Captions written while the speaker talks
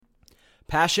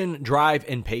Passion, drive,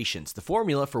 and patience. The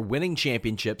formula for winning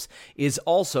championships is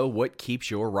also what keeps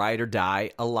your ride or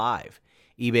die alive.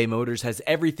 eBay Motors has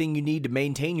everything you need to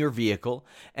maintain your vehicle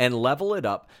and level it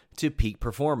up to peak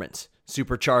performance.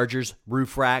 Superchargers,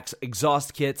 roof racks,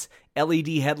 exhaust kits, LED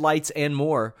headlights, and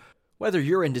more. Whether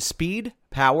you're into speed,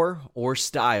 power, or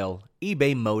style,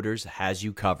 eBay Motors has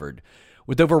you covered.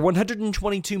 With over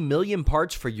 122 million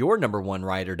parts for your number one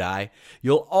ride or die,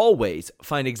 you'll always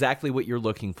find exactly what you're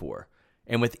looking for.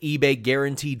 And with eBay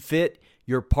Guaranteed Fit,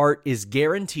 your part is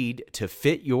guaranteed to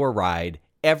fit your ride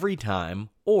every time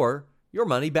or your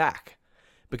money back.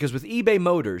 Because with eBay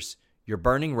Motors, you're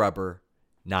burning rubber,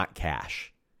 not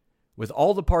cash. With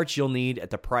all the parts you'll need at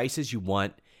the prices you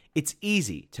want, it's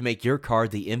easy to make your car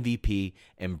the MVP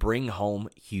and bring home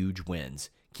huge wins.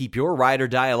 Keep your ride or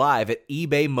die alive at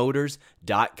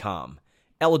ebaymotors.com.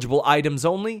 Eligible items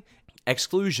only.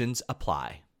 Exclusions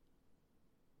apply.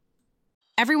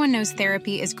 Everyone knows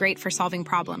therapy is great for solving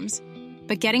problems,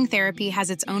 but getting therapy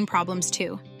has its own problems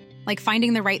too, like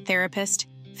finding the right therapist,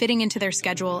 fitting into their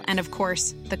schedule, and of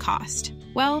course, the cost.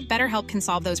 Well, BetterHelp can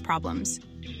solve those problems.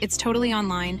 It's totally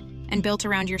online and built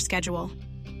around your schedule.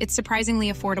 It's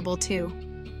surprisingly affordable too.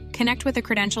 Connect with a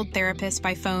credentialed therapist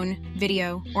by phone,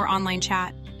 video, or online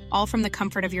chat, all from the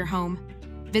comfort of your home.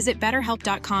 Visit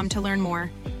BetterHelp.com to learn more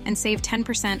and save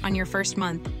 10% on your first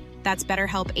month. That's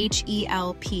BetterHelp,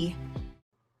 H-E-L-P.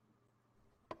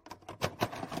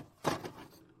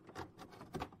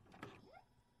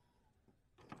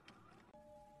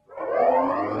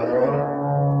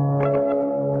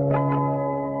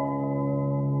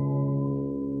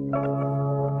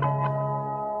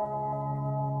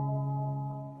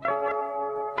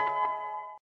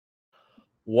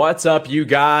 What's up, you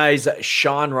guys?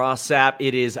 Sean Ross Sapp.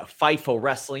 It is Fightful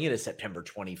Wrestling. It is September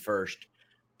 21st,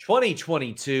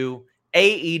 2022.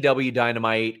 AEW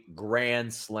Dynamite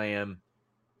Grand Slam.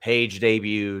 Page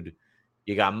debuted.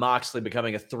 You got Moxley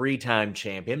becoming a 3-time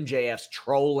champ. MJF's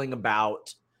trolling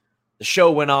about. The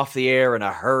show went off the air in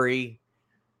a hurry.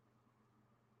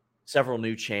 Several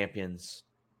new champions.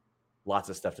 Lots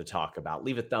of stuff to talk about.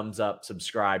 Leave a thumbs up,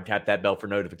 subscribe, tap that bell for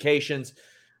notifications.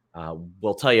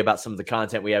 We'll tell you about some of the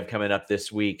content we have coming up this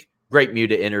week. Great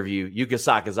Muta interview, Yuka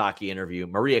Sakazaki interview,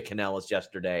 Maria Kanellis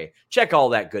yesterday. Check all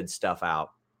that good stuff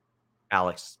out.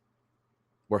 Alex,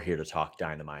 we're here to talk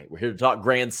Dynamite. We're here to talk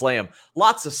Grand Slam.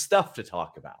 Lots of stuff to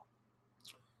talk about.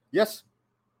 Yes,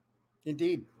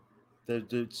 indeed.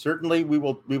 Certainly, we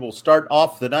will start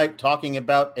off the night talking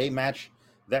about a match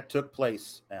that took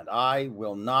place, and I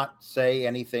will not say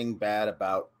anything bad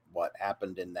about what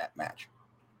happened in that match.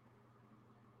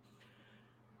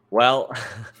 Well,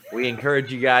 we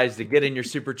encourage you guys to get in your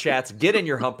super chats, get in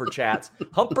your Humper Chats,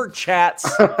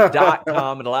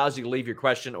 humperchats.com. It allows you to leave your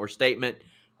question or statement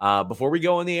before we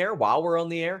go on the air, while we're on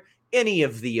the air, any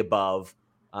of the above.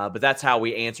 But that's how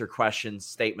we answer questions,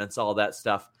 statements, all that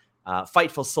stuff.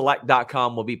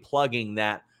 FightfulSelect.com will be plugging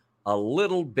that a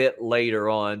little bit later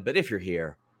on. But if you're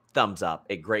here, thumbs up.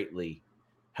 It greatly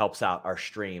helps out our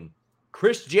stream.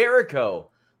 Chris Jericho,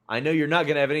 I know you're not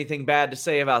going to have anything bad to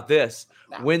say about this.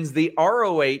 No. Wins the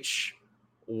ROH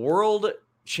World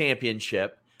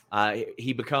Championship.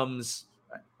 He becomes,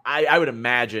 I would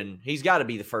imagine, he's got to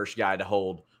be the first guy to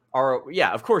hold.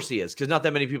 Yeah, of course he is, because not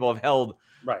that many people have held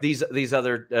these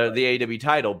other the AEW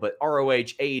title, but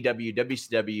ROH, AEW,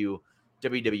 WCW,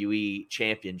 WWE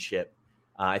Championship.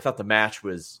 I thought the match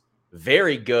was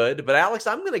very good, but Alex,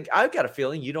 I've got a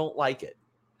feeling you don't like it.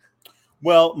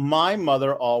 Well, my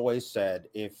mother always said,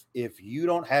 if you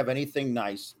don't have anything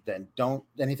nice to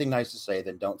say,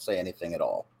 then don't say anything at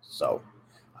all. So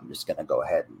I'm just going to go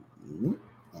ahead and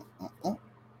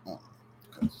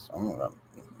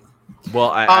well,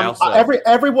 I also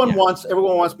everyone wants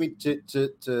me to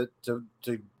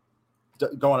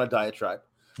go on a diatribe.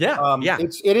 Yeah.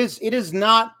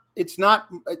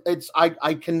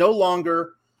 I can no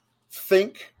longer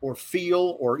think or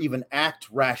feel or even act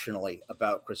rationally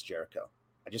about Chris Jericho.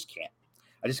 I just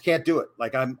can't do it.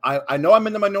 Like I know I'm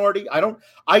in the minority.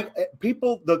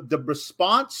 The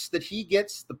response that he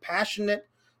gets, the passionate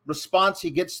response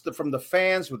he gets from the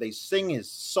fans where they sing his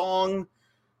song,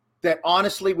 that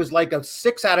honestly was like a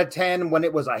 6 out of 10 when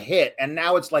it was a hit. And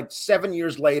now it's like 7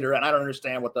 years later. And I don't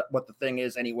understand what the thing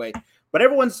is anyway, but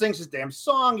everyone sings his damn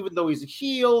song, even though he's a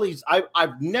heel.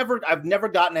 I've never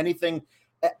gotten anything.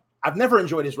 I've never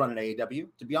enjoyed his run in AEW,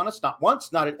 to be honest. Not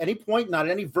once, not at any point, not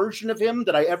at any version of him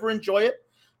did I ever enjoy it.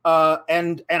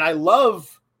 And I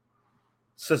love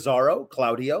Cesaro,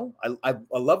 Claudio. I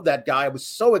love that guy. I was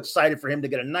so excited for him to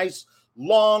get a nice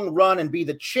long run and be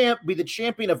the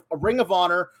champion of a Ring of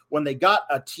Honor when they got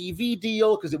a TV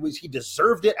deal, because he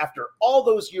deserved it after all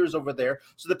those years over there.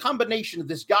 So the combination of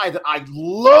this guy that I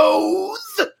loathe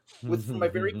with my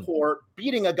very core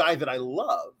beating a guy that I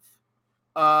love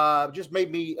just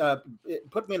made me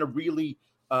it put me in a really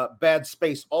bad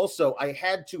space. Also, I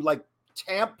had to like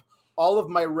tamp all of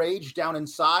my rage down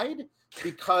inside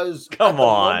because at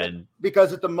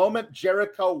the moment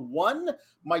Jericho won,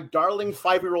 my darling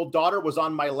 5-year-old daughter was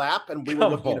on my lap and we were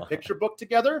looking at a picture book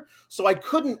together, so I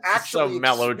couldn't actually so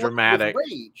melodramatic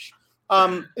rage.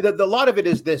 The lot of it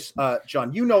is this,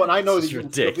 John, you know, and I know this that is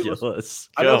ridiculous.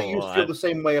 I know that you feel the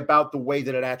same way about the way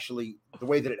that it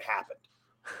happened.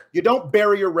 You don't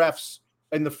bury your refs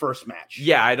in the first match.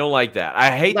 Yeah, I don't like that.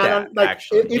 I hate that. Like,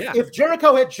 actually, if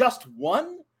Jericho had just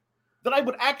won, then I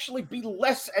would actually be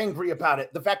less angry about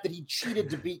it. The fact that he cheated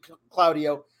to beat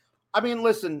Claudio. I mean,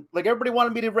 listen, like everybody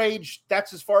wanted me to rage.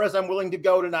 That's as far as I'm willing to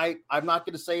go tonight. I'm not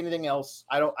going to say anything else.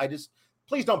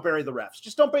 Please don't bury the refs.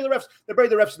 Just don't bury the refs. They bury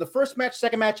the refs in the first match,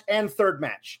 second match, and third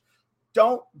match.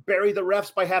 Don't bury the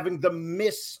refs by having them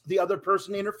miss the other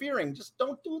person interfering. Just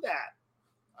don't do that.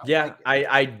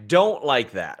 I don't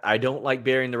like that. I don't like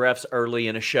burying the refs early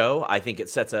in a show. I think it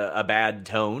sets a bad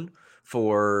tone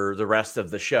for the rest of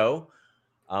the show.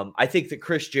 I think that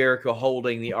Chris Jericho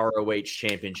holding the ROH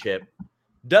championship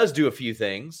does do a few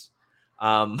things.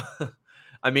 I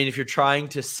mean, if you're trying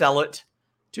to sell it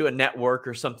to a network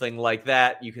or something like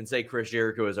that, you can say Chris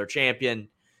Jericho is our champion,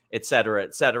 et cetera,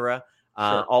 et cetera.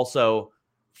 Sure. Also,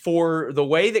 for the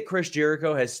way that Chris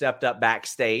Jericho has stepped up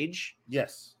backstage,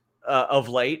 yes, of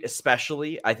late,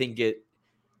 especially, I think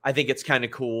it's kind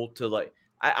of cool to like.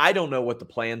 I don't know what the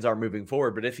plans are moving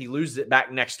forward, but if he loses it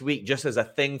back next week, just as a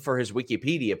thing for his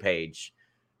Wikipedia page,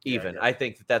 I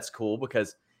think that's cool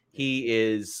because he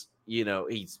is, you know,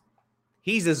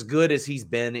 he's as good as he's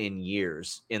been in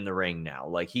years in the ring now.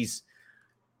 Like it's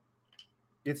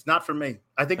not for me.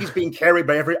 I think he's being carried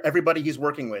by everybody he's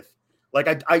working with. Like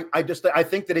I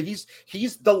think that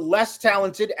he's the less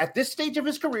talented at this stage of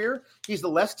his career. He's the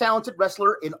less talented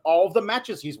wrestler in all of the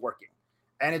matches he's working.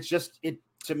 And it's just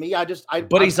to me,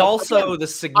 but he's also the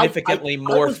significantly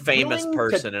more famous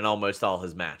person in almost all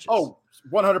his matches. Oh,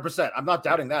 100%. I'm not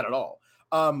doubting that at all.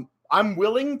 I'm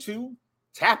willing to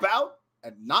tap out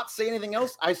and not say anything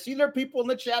else. I see there are people in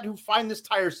the chat who find this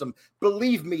tiresome.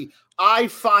 Believe me, I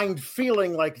find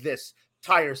feeling like this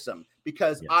tiresome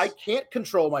because I can't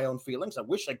control my own feelings. I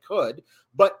wish I could,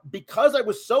 but because I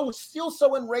was still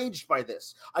so enraged by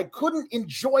this, I couldn't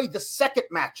enjoy the second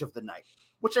match of the night,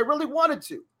 which I really wanted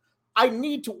to. I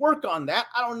need to work on that.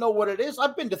 I don't know what it is.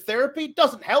 I've been to therapy. It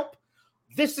doesn't help.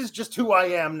 This is just who I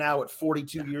am now at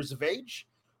 42 years of age.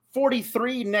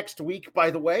 43 next week, by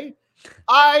the way.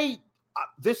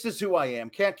 This is who I am.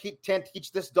 Can't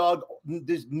teach this dog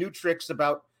these new tricks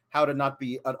about how to not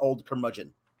be an old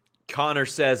curmudgeon. Connor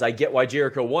says, I get why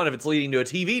Jericho won if it's leading to a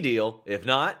TV deal. If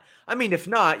not,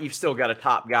 you've still got a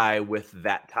top guy with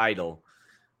that title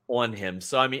on him.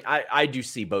 So, I mean, I do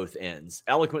see both ends.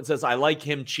 Eloquent says, I like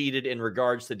him cheated in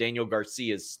regards to Daniel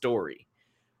Garcia's story.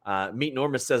 Meet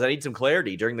Normus says, I need some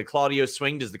clarity. During the Claudio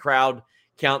swing, does the crowd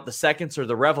count the seconds or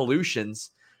the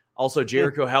revolutions? Also,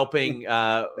 Jericho helping,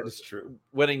 that is true.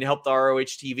 Winning to help the ROH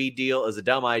TV deal is a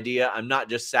dumb idea. I'm not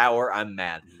just sour, I'm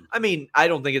mad. I mean, I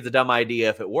don't think it's a dumb idea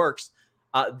if it works.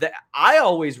 I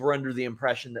always were under the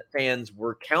impression that fans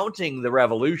were counting the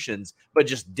revolutions, but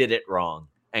just did it wrong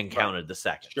and counted the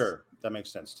seconds. Sure, that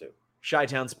makes sense too.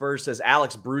 Chi-Town Spurs says,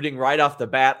 Alex brooding right off the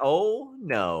bat. Oh,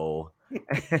 no.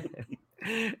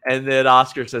 And then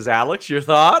Oscar says, Alex, your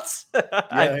thoughts?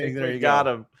 I think we got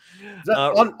him.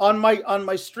 On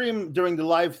my stream during the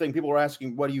live thing, people were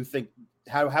asking, what do you think?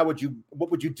 What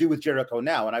would you do with Jericho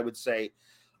now? And I would say,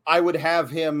 I would have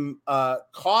him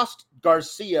cost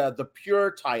Garcia the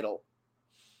pure title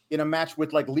in a match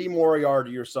with like Lee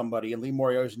Moriarty or somebody, and Lee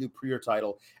Moriarty's new pure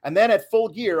title. And then at Full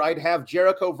Gear, I'd have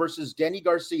Jericho versus Danny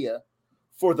Garcia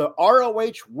for the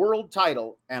ROH world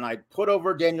title, and I'd put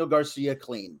over Daniel Garcia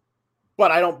clean.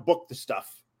 But I don't book the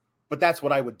stuff. But that's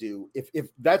what I would do. If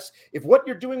what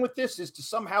you're doing with this is to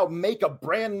somehow make a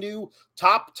brand new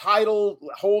top title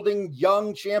holding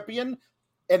young champion,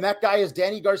 and that guy is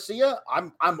Danny Garcia,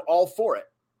 I'm all for it.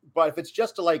 But if it's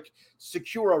just to like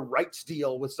secure a rights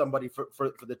deal with somebody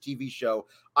for the TV show,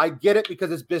 I get it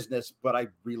because it's business, but I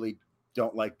really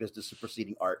don't like business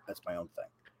superseding art. That's my own thing.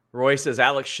 Roy says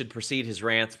Alex should proceed his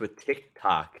rants with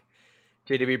TikTok.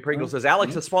 JW Pringle says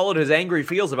Alex has swallowed his angry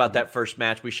feels about that first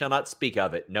match. We shall not speak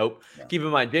of it. Nope. Yeah. Keep in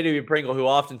mind, JW Pringle, who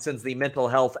often sends the mental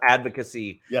health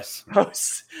advocacy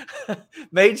posts,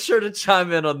 made sure to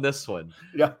chime in on this one.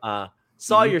 Yeah.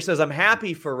 Sawyer says, I'm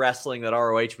happy for wrestling that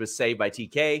ROH was saved by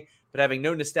TK, but having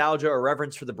no nostalgia or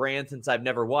reverence for the brand since I've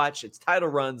never watched, its title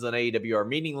runs on AEW are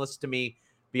meaningless to me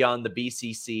beyond the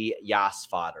BCC Yas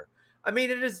fodder. I mean,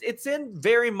 it's in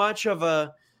very much of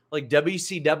a like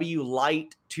WCW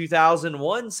light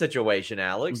 2001 situation,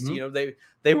 Alex. You know,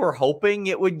 they were hoping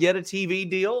it would get a TV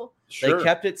deal. Sure. They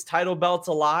kept its title belts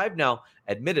alive. Now,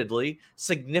 admittedly,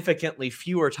 significantly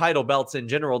fewer title belts in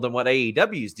general than what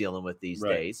AEW is dealing with these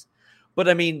days. But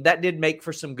I mean, that did make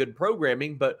for some good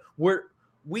programming, but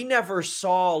we never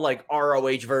saw like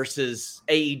ROH versus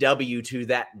AEW to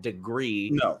that degree.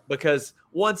 No. Because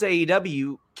once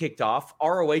AEW kicked off,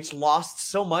 ROH lost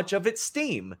so much of its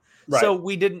steam. Right. So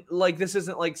we didn't like, this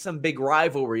isn't like some big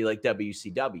rivalry like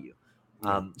WCW.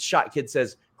 Shot Kid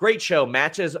says, great show.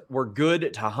 Matches were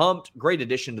good to humped. Great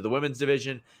addition to the women's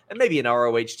division, and maybe an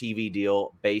ROH TV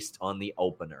deal based on the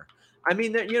opener. I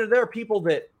mean, there are people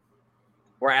that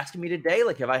were asking me today,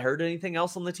 like, have I heard anything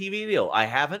else on the TV deal? I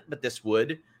haven't, but this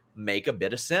would make a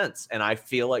bit of sense. And I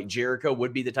feel like Jericho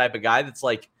would be the type of guy that's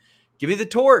like, give me the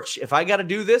torch. If I got to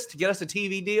do this to get us a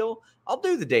TV deal, I'll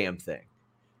do the damn thing.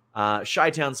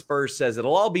 Chi-Town Spurs says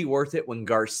it'll all be worth it when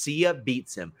Garcia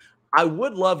beats him. I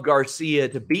would love Garcia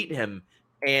to beat him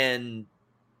and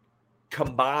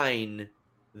combine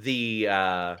the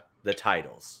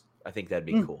titles. I think that'd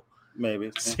be cool.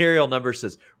 Maybe. Serial number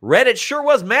says, Reddit sure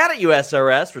was mad at you,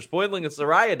 SRS, for spoiling a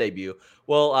Saraya debut.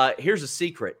 Well, here's a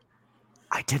secret.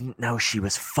 I didn't know she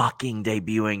was fucking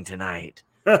debuting tonight.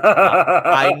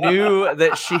 I knew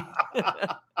that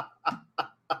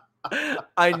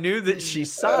she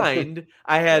signed.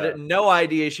 I had no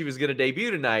idea she was going to debut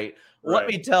tonight. Right. Let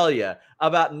me tell you,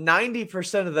 about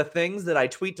 90% of the things that I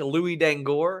tweet to Louis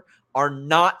Dangoor are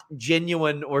not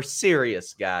genuine or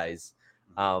serious, guys.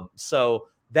 So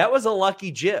that was a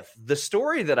lucky GIF. The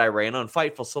story that I ran on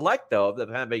Fightful Select, though, of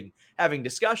them having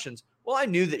discussions, well, I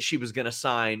knew that she was going to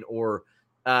sign or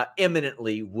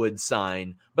imminently would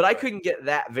sign, but I couldn't get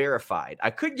that verified.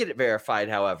 I could get it verified,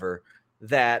 however,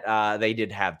 that they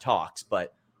did have talks.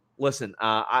 But listen,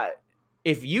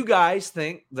 if you guys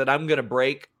think that I'm going to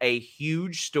break a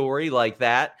huge story like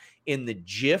that in a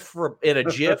GIF, in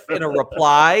a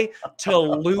reply to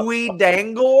Louis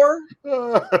Dangoor,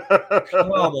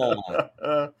 come on.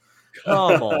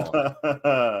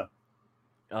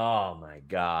 Oh my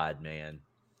God, man.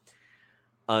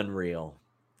 Unreal.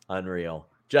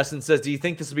 Justin says, do you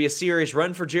think this will be a serious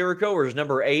run for Jericho, or is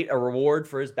number 8 a reward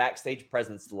for his backstage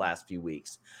presence the last few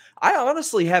weeks? I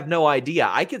honestly have no idea.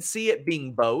 I could see it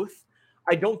being both.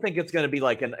 I don't think it's going to be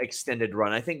like an extended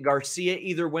run. I think Garcia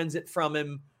either wins it from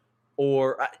him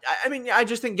or I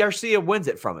just think Garcia wins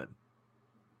it from him.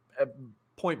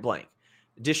 Point blank.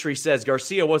 Dishry says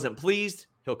Garcia wasn't pleased.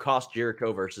 He'll cost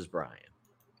Jericho versus Bryan.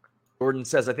 Gordon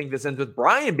says, I think this ends with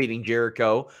Bryan beating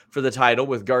Jericho for the title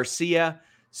with Garcia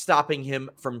stopping him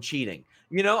from cheating.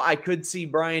 You know, I could see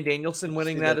Bryan Danielson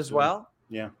winning that as well.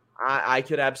 Yeah. I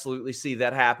could absolutely see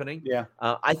that happening. Yeah.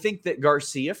 I think that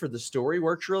Garcia for the story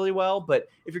works really well, but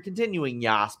if you're continuing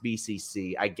Yas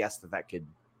BCC, I guess that could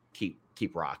keep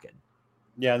rocking.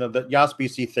 Yeah, no, the Yas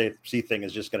BCC thing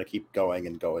is just going to keep going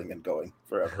and going and going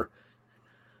forever.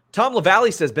 Tom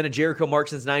LaValle says, been a Jericho mark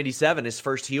since 97, his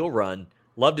first heel run.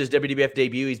 Loved his WWF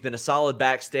debut. He's been a solid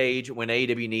backstage when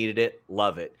AEW needed it.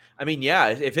 Love it. I mean, yeah,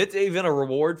 if it's even a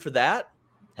reward for that,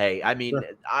 hey, I mean,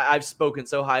 sure. I've spoken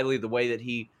so highly of the way that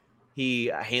he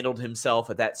handled himself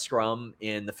at that scrum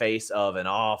in the face of an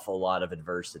awful lot of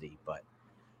adversity. But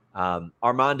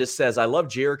Armandus says, I love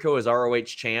Jericho as ROH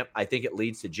champ. I think it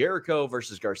leads to Jericho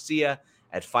versus Garcia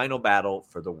at Final Battle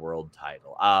for the world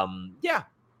title. Yeah,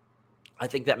 I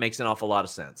think that makes an awful lot of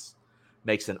sense.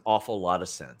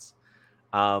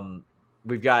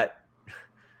 We've got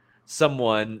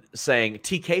someone saying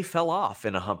TK fell off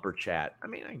in a Humper chat. I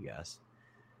mean, I guess.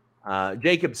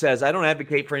 Jacob says, I don't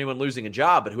advocate for anyone losing a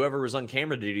job, but whoever was on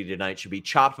camera duty tonight should be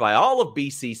chopped by all of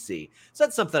BCC. So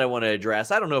that's something I want to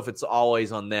address. I don't know if it's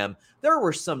always on them. There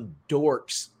were some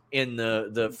dorks in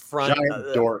the front.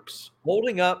 Giant dorks.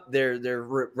 Holding up their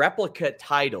replica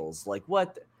titles. Like,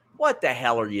 what the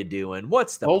hell are you doing?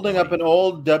 What's the holding point? Up an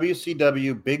old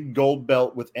WCW big gold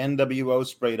belt with NWO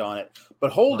sprayed on it,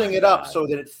 but holding it up so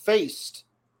that it faced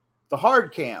the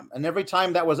hard cam. And every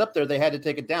time that was up there, they had to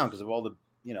take it down because of all the,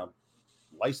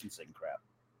 licensing crap.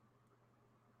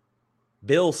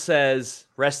 Bill says,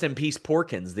 rest in peace,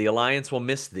 Porkins. The Alliance will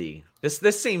miss thee.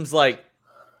 This seems like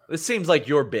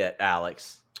your bit,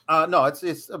 Alex. No, it's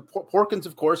Porkins,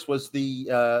 of course, was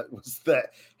the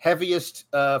heaviest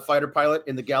fighter pilot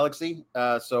in the galaxy.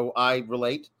 So I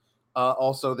relate.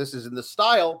 Also, this is in the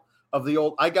style of the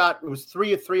old. It was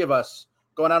three of us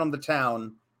going out on the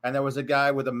town, and there was a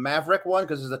guy with a Maverick one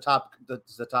because it's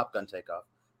the Top Gun takeoff.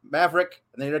 Maverick,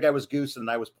 and the other guy was Goose, and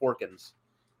I was Porkins,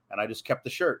 and I just kept the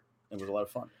shirt. It was a lot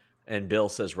of fun. And Bill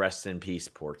says, "Rest in peace,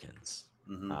 Porkins."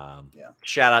 Yeah.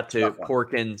 Shout out to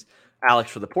Porkins,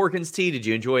 Alex, for the Porkins tee. Did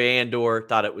you enjoy Andor?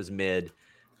 Thought it was mid.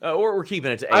 We're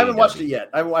keeping it to AEW. I haven't watched it yet.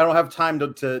 I don't have time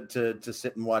to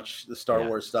sit and watch the Star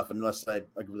Wars stuff unless I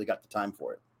really got the time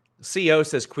for it. CO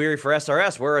says, query for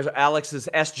SRS. Where is Alex's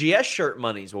SGS shirt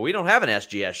monies? Well, we don't have an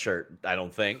SGS shirt, I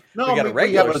don't think. No, we got a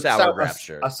regular Sour Grap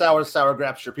shirt. A sour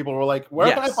Grap shirt. People were like,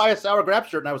 where can I buy a Sour Grap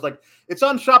shirt? And I was like, it's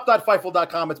on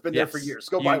shop.fightful.com. It's been there for years.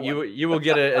 Go buy one. You will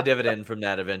get a dividend from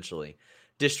that eventually.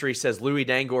 Distry says, Louis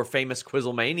Dangor, famous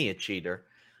Quizzlemania cheater.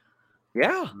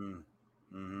 Yeah.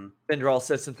 Fendral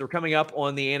says, since we're coming up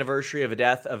on the anniversary of a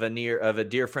death of a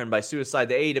dear friend by suicide,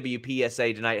 the AEW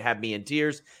PSA tonight had me in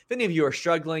tears. If any of you are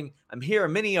struggling, I'm here.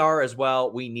 Many are as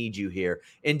well. We need you here.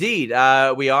 Indeed,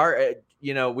 we are.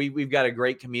 We've got a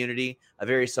great community, a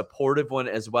very supportive one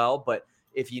as well. But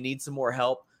if you need some more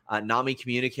help, NAMI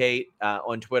Communicate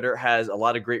on Twitter has a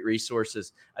lot of great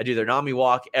resources. I do their NAMI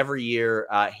walk every year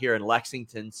here in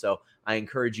Lexington, so I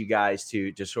encourage you guys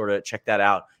to just sort of check that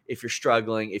out. If you're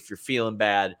struggling, if you're feeling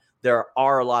bad, there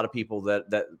are a lot of people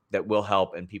that will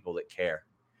help and people that care.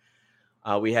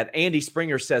 We had Andy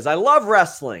Springer says, I love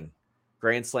wrestling.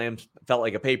 Grand Slam felt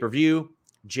like a pay-per-view.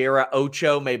 Jera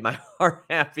Ocho made my heart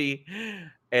happy.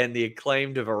 And the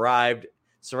Acclaimed have arrived.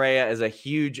 Saraya is a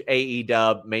huge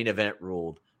AEW main event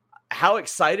ruled. How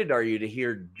excited are you to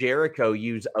hear Jericho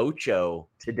use Ocho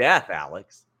to death,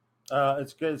 Alex?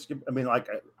 It's good. It's good. I mean,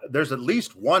 there's at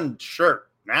least one shirt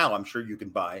now I'm sure you can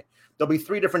buy. There'll be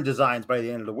 3 different designs by the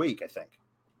end of the week, I think.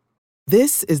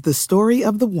 This is the story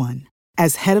of the one.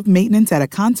 As head of maintenance at a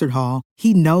concert hall,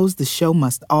 he knows the show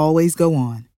must always go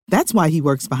on. That's why he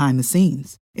works behind the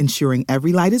scenes, ensuring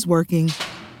every light is working,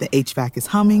 the HVAC is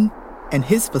humming, and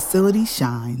his facility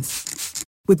shines.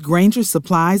 With Grainger's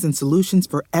supplies and solutions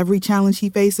for every challenge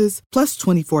he faces, plus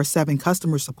 24/7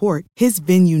 customer support, his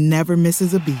venue never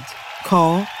misses a beat.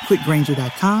 Call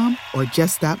quickgrainger.com or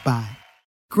just stop by.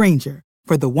 Grainger,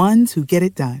 for the ones who get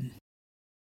it done.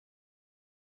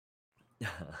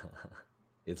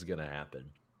 It's gonna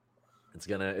happen. It's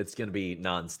gonna be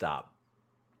nonstop.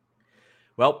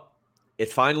 Well,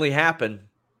 it finally happened.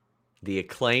 The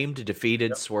Acclaimed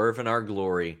defeated Swerve in Our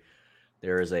Glory.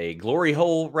 There is a glory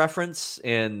hole reference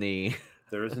in the.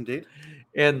 There is indeed.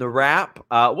 In the rap.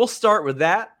 We'll start with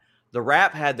that. The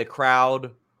rap had the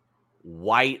crowd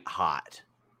white hot.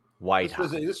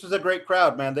 This was a great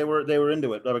crowd, man. They were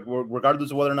into it,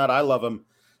 regardless of whether or not I love them,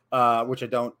 which I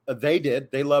don't. They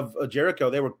did. They love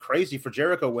Jericho. They were crazy for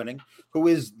Jericho winning, who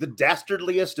is the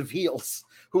dastardliest of heels,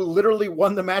 who literally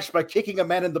won the match by kicking a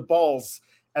man in the balls,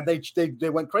 and they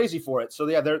went crazy for it. So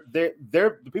yeah, they're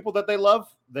the people that they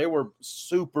love. They were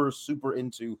super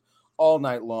into all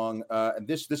night long. And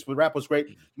this rap was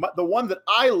great. The one that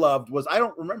I loved was, I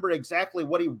don't remember exactly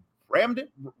what he rhymed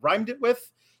it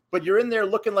with. But you're in there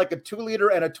looking like a 2-liter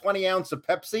and a 20-ounce of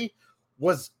Pepsi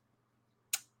was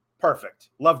perfect.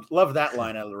 Loved that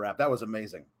line out of the rap. That was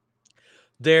amazing.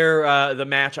 The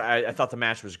match, I thought the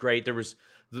match was great. There was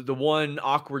the one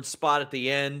awkward spot at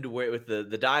the end with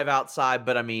the dive outside,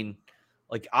 but I mean,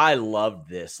 like, I loved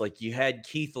this. Like, you had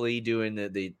Keith Lee doing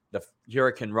the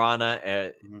Hurricane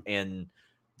Rana and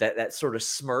that sort of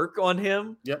smirk on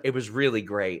him. Yep. It was really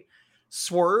great.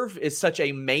 Swerve is such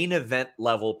a main event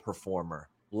level performer.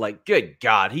 Like, good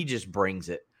God, he just brings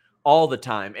it all the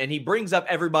time. And he brings up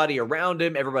everybody around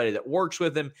him, everybody that works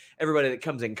with him, everybody that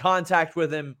comes in contact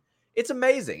with him. It's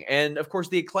amazing. And, of course,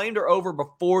 the Acclaimed are over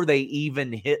before they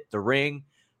even hit the ring.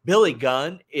 Billy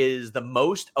Gunn is the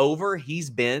most over he's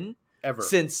been ever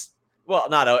since, well,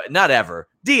 not ever.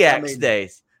 DX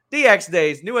days.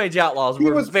 New Age Outlaws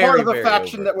were was very, part of a very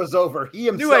faction over. that was over. He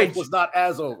himself was not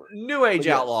as over. New Age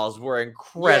Outlaws were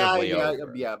incredibly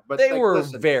over. Yeah, but they were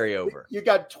very over. You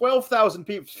got 12,000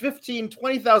 people, 15,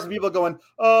 20,000 people going,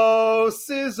 oh,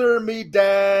 scissor me,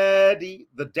 daddy.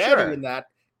 The daddy in that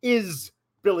is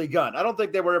Billy Gunn. I don't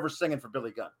think they were ever singing for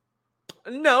Billy Gunn.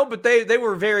 No, but they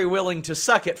were very willing to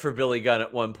suck it for Billy Gunn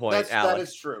at one point,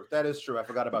 Alex. That is true. I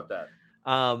forgot about that.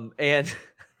 And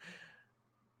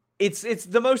it's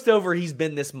the most over he's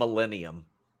been this millennium.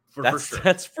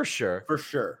 That's for sure. For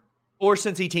sure. Or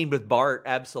since he teamed with Bart,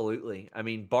 absolutely. I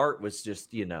mean, Bart was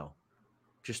just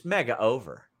mega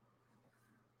over.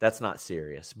 That's not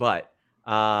serious. But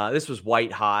this was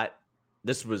white hot.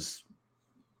 This was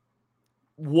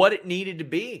what it needed to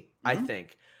be, I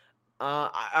think.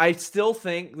 I still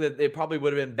think that it probably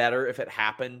would have been better if it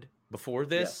happened before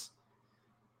this.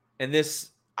 Yeah. And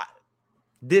this,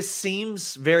 this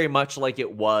seems very much like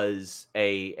it was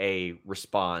a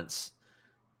response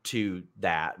to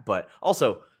that, but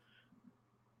also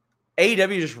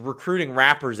AEW just recruiting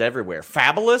rappers everywhere.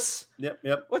 Fabulous.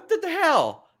 Yep. What the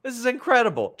hell? This is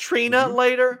incredible. Trina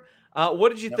later. What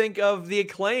did you think of the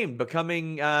Acclaimed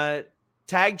becoming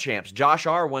tag champs? Josh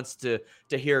R wants to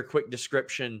hear a quick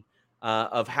description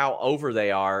of how over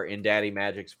they are in Daddy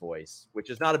Magic's voice, which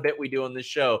is not a bit we do on this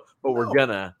show, but we're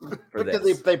gonna for because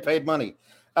this. they paid money.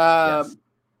 Yes.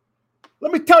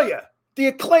 Let me tell you, the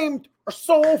Acclaimed are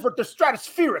so over the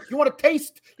stratospheric. You want to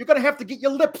taste? You're gonna have to get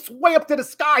your lips way up to the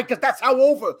sky because that's how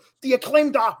over the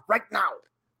Acclaimed are right now.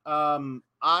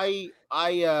 I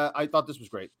thought this was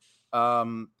great.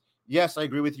 Yes, I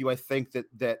agree with you. I think that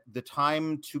the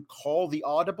time to call the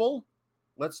audible,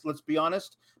 let's be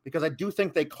honest, because I do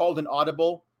think they called an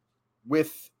audible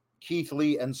with Keith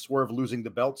Lee and Swerve losing the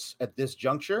belts at this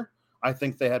juncture. I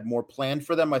think they had more planned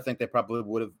for them. I think they probably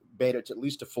would have made it to at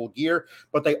least a full gear,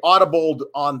 but they audibled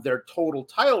on their total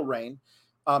title reign.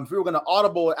 If we were going to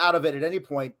audible out of it at any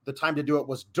point, the time to do it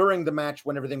was during the match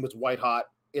when everything was white hot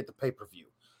at the pay-per-view,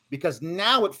 because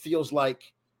now it feels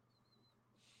like,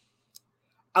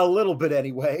 a little bit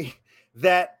anyway,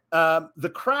 that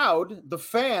the crowd, the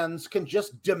fans, can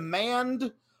just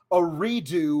demand a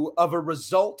redo of a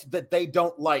result that they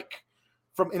don't like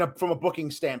from a booking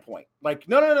standpoint. Like,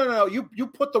 no, you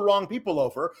put the wrong people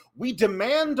over. We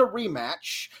demand a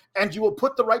rematch, and you will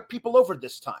put the right people over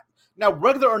this time. Now,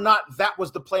 whether or not that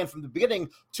was the plan from the beginning,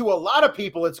 to a lot of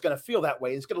people, it's going to feel that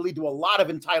way. It's going to lead to a lot of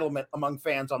entitlement among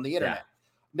fans on the internet.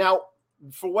 Yeah. Now,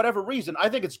 for whatever reason, I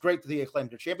think it's great that the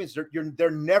Acclaimed are champions.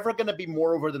 They're never going to be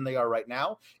more over than they are right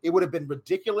now. It would have been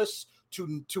ridiculous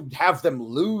to have them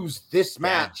lose this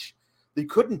match. They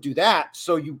couldn't do that,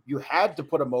 so you had to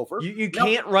put them over. You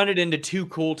can't run it into too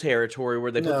cool territory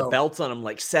where they put the belts on them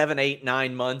like 7, 8,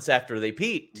 9 months after they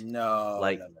peaked. No.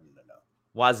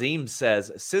 Wazim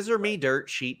says, "Scissor me dirt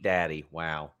sheet daddy."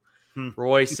 Wow.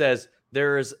 Roy says,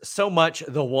 "There's so much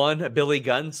the one Billy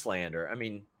Gunn slander." I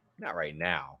mean, not right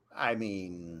now. I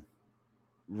mean,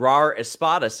 Rar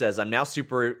Espada says, "I'm now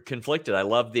super conflicted. I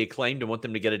love the Acclaimed and want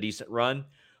them to get a decent run,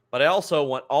 but I also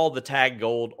want all the tag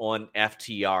gold on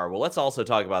FTR." Well, let's also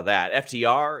talk about that.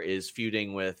 FTR is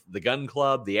feuding with the Gun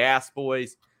Club, the Ass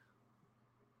Boys.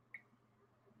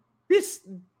 This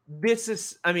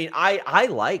is, I mean, I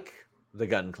like the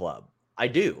Gun Club. I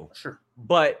do. Sure.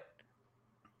 But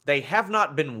they have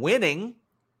not been winning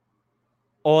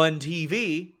on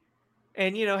TV.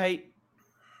 And, you know, hey,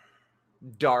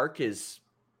 Dark is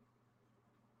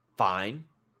fine.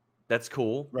 That's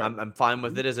cool. Right. I'm fine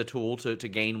with it as a tool to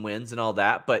gain wins and all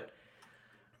that. But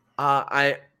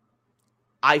I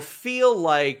feel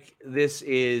like this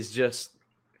is just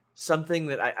something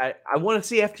that I want to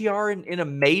see FTR in a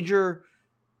major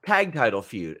tag title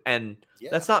feud. And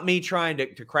that's not me trying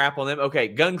to crap on them. Okay,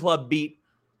 Gun Club beat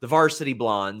the Varsity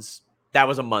Blondes. That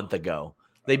was a month ago.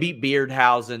 They beat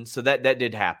Beardhausen, so that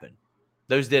did happen.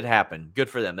 Those did happen. Good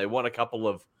for them. They won a couple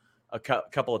of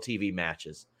TV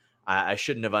matches. I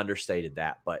shouldn't have understated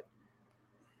that, but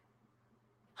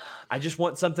I just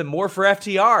want something more for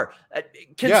FTR.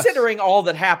 Considering all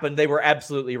that happened, they were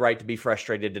absolutely right to be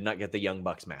frustrated to not get the Young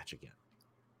Bucks match again.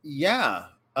 Yeah.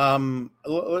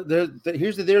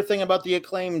 Here's the thing about the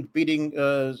Acclaimed beating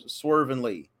Swerve and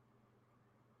Lee.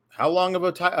 How long of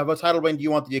a title reign do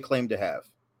you want the Acclaimed to have?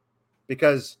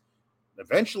 Because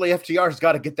eventually FTR's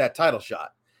got to get that title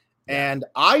shot. And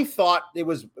I thought it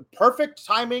was perfect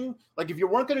timing. Like, if you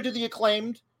weren't going to do the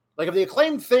Acclaimed, like if the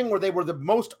Acclaimed thing where they were the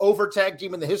most over tag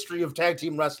team in the history of tag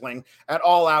team wrestling at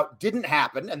All Out didn't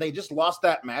happen, and they just lost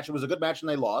that match. It was a good match and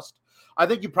they lost. I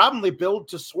think you probably build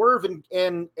to Swerve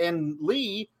and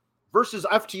Lee versus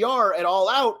FTR at All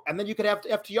Out, and then you could have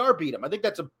FTR beat them. I think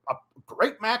that's a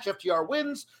great match. FTR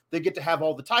wins. They get to have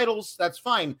all the titles. That's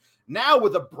fine. Now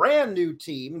with a brand new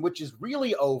team, which is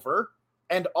really over,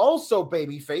 and also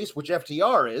babyface, which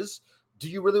FTR is, do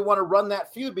you really want to run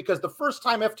that feud? Because the first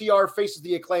time FTR faces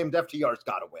the Acclaimed, FTR's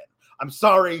got to win. I'm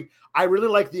sorry. I really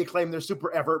like the Acclaimed. They're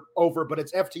super ever over, but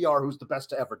it's FTR who's the best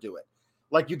to ever do it.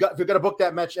 Like, if you're going to book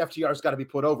that match, FTR's got to be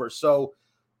put over. So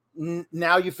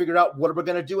now you figure out what are we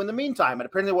going to do in the meantime. And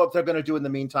apparently what they're going to do in the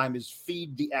meantime is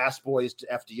feed the Ass Boys to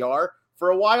FTR for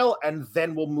a while, and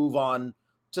then we'll move on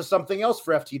to something else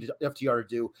for FTR to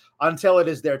do until it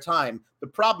is their time. The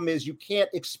problem is you can't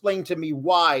explain to me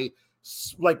why,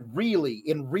 like really,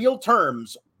 in real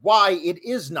terms, why it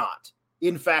is not,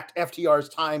 in fact, FTR's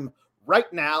time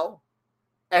right now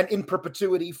and in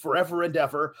perpetuity forever and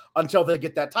ever until they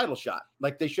get that title shot.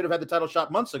 Like, they should have had the title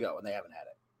shot months ago and they haven't had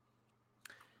it.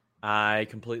 I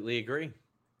completely agree.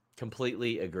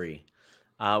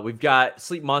 We've got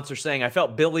Sleep Monster saying, I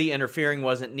felt Billy interfering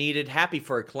wasn't needed. Happy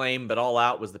for Acclaim, but All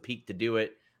Out was the peak to do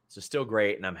it. So still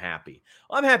great, and I'm happy.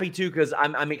 Well, I'm happy, too, because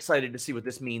I'm excited to see what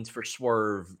this means for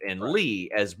Swerve and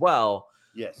Lee as well.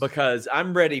 Yes. Because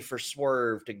I'm ready for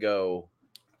Swerve to go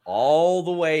all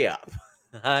the way up.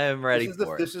 I am ready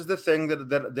for it. This is the thing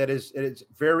that is it's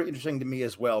very interesting to me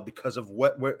as well, because of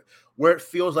where it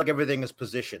feels like everything is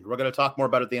positioned. We're going to talk more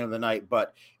about it at the end of the night,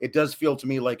 but it does feel to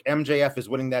me like MJF is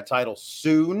winning that title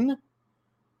soon,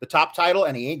 the top title,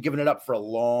 and he ain't giving it up for a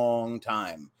long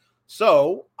time.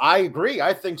 So I agree.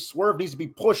 I think Swerve needs to be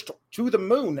pushed to the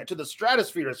moon, to the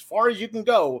stratosphere, as far as you can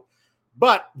go.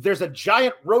 But there's a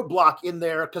giant roadblock in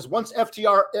there, because once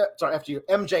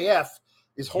MJF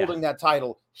is holding that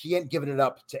title, he ain't giving it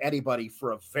up to anybody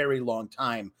for a very long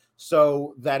time.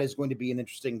 So that is going to be an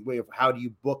interesting way of how do you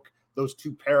book those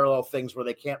two parallel things where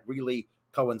they can't really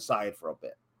coincide for a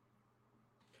bit.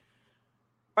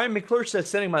 Ryan McClure says,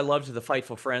 sending my love to the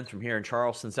Fightful friends from here in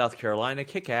Charleston, South Carolina.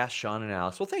 Kick ass, Sean and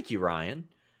Alex. Well, thank you, Ryan.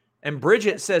 And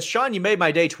Bridget says, Sean, you made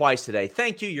my day twice today.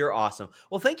 Thank you. You're awesome.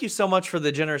 Well, thank you so much for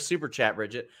the generous super chat,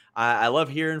 Bridget. I love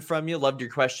hearing from you. Loved your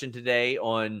question today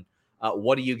on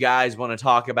what do you guys want to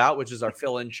talk about, which is our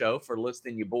fill-in show for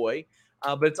Listing Your Boy.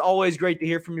 But it's always great to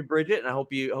hear from you, Bridget, and I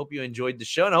hope you enjoyed the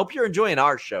show, and I hope you're enjoying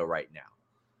our show right now.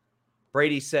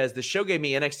 Brady says, the show gave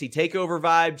me NXT TakeOver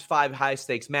vibes, 5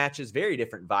 high-stakes matches, very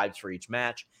different vibes for each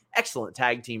match, excellent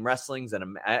tag team wrestling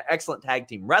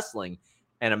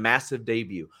and a massive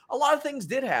debut. A lot of things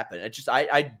did happen. It just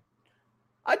I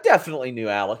definitely knew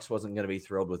Alex wasn't going to be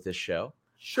thrilled with this show.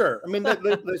 Sure. I mean,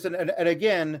 listen, and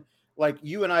again, like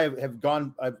you and I have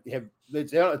gone,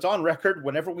 it's on record.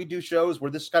 Whenever we do shows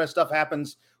where this kind of stuff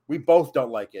happens, we both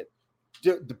don't like it.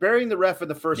 Burying the ref in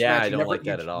the first match. I don't like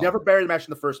that at all. Never bury the match in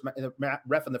the first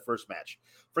ref in the first match.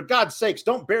 For God's sakes,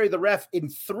 don't bury the ref in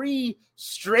 3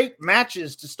 straight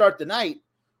matches to start the night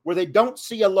where they don't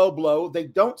see a low blow. They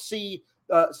don't see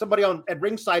somebody at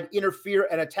ringside interfere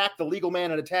and attack the legal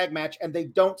man in a tag match, and they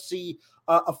don't see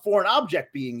a foreign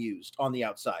object being used on the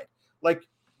outside. Like,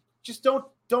 just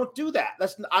don't do that.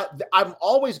 I'm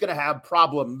always going to have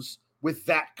problems with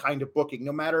that kind of booking.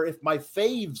 No matter if my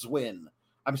faves win,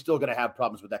 I'm still going to have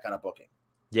problems with that kind of booking.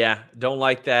 Yeah, don't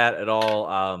like that at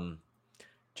all.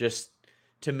 Just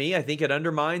to me, I think it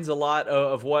undermines a lot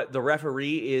of what the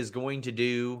referee is going to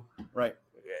do right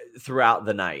throughout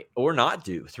the night, or not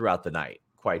do throughout the night,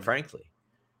 quite frankly.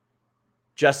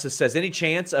 Justice says, any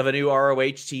chance of a new ROH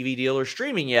TV deal or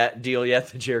streaming deal yet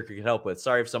that Jericho could help with?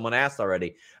 Sorry if someone asked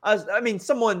already.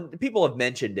 People have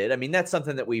mentioned it. I mean, that's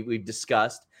something that we've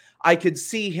discussed. I could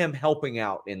see him helping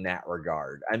out in that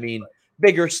regard. I mean,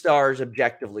 bigger stars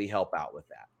objectively help out with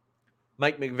that.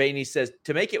 Mike McVaney says,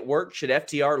 to make it work, should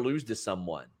FTR lose to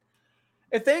someone?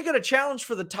 If they're going to challenge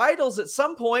for the titles at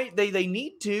some point, they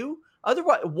need to.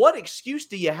 Otherwise, what excuse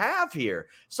do you have here?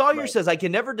 Sawyer says, I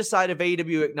can never decide if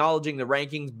AEW acknowledging the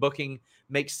rankings booking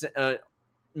makes a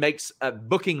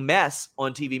booking mess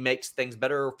on TV makes things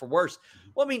better or for worse.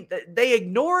 Well, I mean, they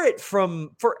ignore it for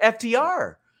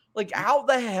FTR. Like, how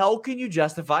the hell can you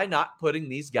justify not putting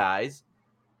these guys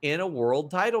in a world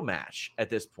title match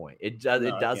at this point? It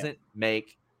doesn't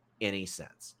make any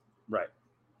sense. Right.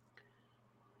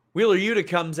 Wheeler Yuta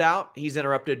comes out. He's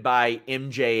interrupted by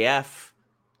MJF.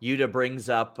 Yuta brings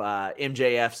up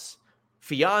MJF's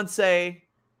fiance.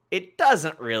 It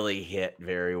doesn't really hit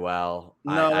very well.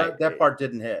 No, that part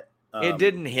didn't hit. It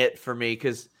didn't hit for me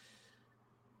because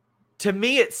to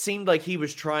me it seemed like he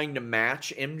was trying to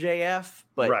match MJF,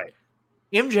 but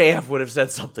MJF would have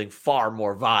said something far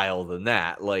more vile than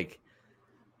that. Like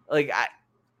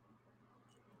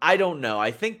I don't know.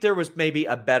 I think there was maybe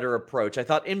a better approach. I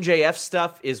thought MJF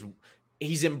stuff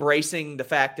he's embracing the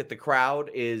fact that the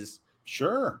crowd is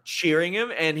cheering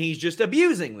him and he's just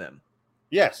abusing them.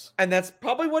 Yes. And that's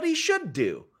probably what he should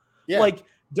do. Yeah. Like,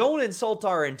 don't insult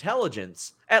our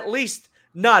intelligence, at least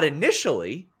not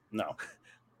initially. No.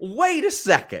 Wait a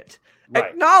second. Right.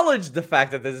 Acknowledge the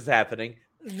fact that this is happening,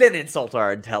 then insult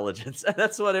our intelligence. And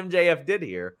that's what MJF did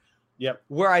here. Yep.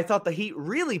 Where I thought the heat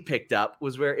really picked up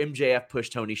was where MJF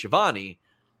pushed Tony Schiavone.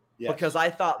 Yes. Because I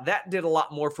thought that did a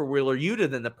lot more for Wheeler Yuta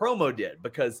than the promo did.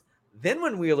 Because then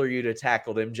when Wheeler Yuta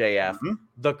tackled MJF,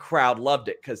 the crowd loved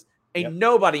it because ain't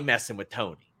nobody messing with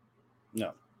Tony.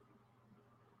 No.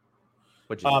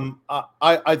 What'd you think?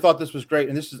 I thought this was great.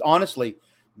 And this is honestly,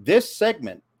 this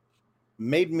segment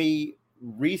made me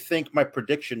rethink my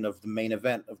prediction of the main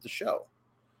event of the show.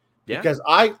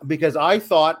 Yeah. Because I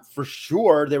thought for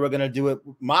sure they were going to do it.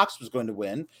 Mox was going to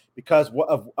win because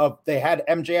of they had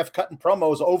MJF cutting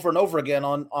promos over and over again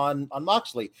on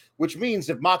Moxley, which means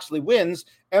if Moxley wins,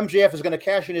 MJF is going to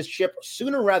cash in his chip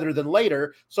sooner rather than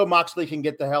later, so Moxley can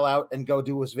get the hell out and go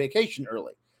do his vacation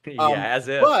early. As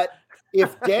if. But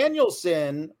if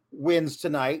Danielson wins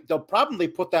tonight, they'll probably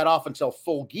put that off until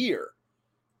Full Gear,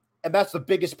 and that's the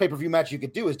biggest pay-per-view match you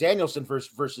could do is Danielson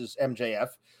versus MJF.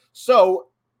 So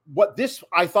what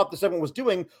I thought the segment was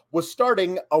doing was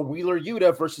starting a Wheeler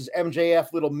Yuta versus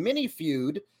MJF little mini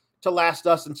feud to last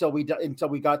us until we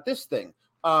got this thing.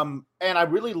 And I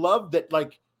really love that,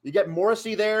 like, you get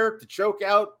Morrissey there to choke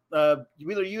out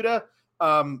Wheeler Yuta.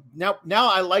 Now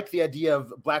I like the idea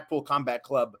of Blackpool Combat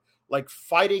Club, like,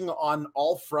 fighting on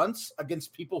all fronts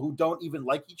against people who don't even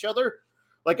like each other.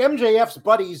 Like, MJF's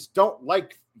buddies don't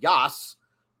like Yas,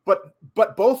 but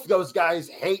both those guys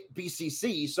hate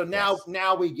BCC. So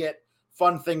now we get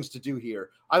fun things to do here.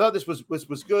 I thought this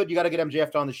was good. You got to get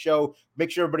MJF on the show.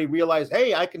 Make sure everybody realized,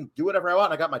 hey, I can do whatever I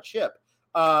want. I got my chip.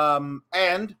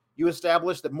 And you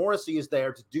establish that Morrissey is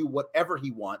there to do whatever he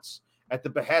wants at the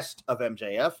behest of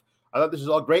MJF. I thought this was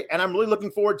all great. And I'm really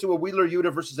looking forward to a Wheeler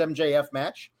Yuta versus MJF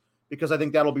match because I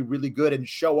think that'll be really good and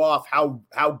show off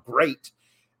how great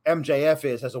MJF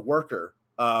is as a worker.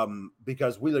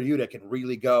 Because Wheeler Yuta can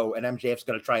really go, and MJF's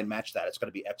going to try and match that. It's going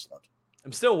to be excellent.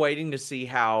 I'm still waiting to see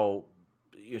how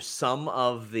some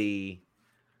of the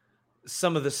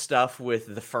stuff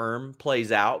with the firm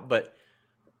plays out, but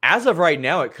as of right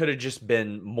now, it could have just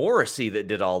been Morrissey that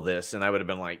did all this, and I would have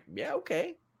been like, yeah,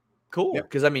 okay, cool.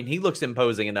 Because, I mean, he looks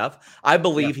imposing enough. I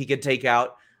believe he could take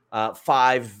out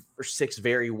 5 or 6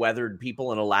 very weathered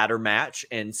people in a ladder match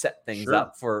and set things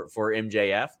up for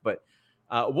MJF, but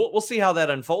we'll see how that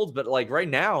unfolds. But, like, right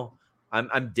now,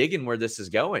 I'm digging where this is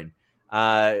going.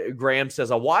 Graham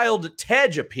says, a wild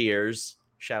Tej appears.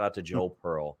 Shout out to Joel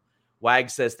Pearl. Wag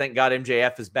says, thank God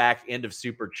MJF is back. End of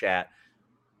super chat.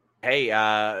 Hey,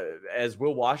 as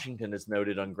Will Washington has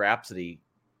noted on Grapsody,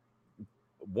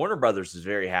 Warner Brothers is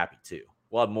very happy too.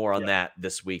 We'll have more on that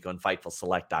this week on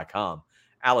FightfulSelect.com.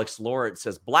 Alex Lawrence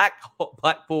says,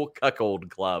 Blackpool Cuckold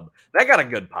Club. That got a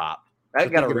good pop.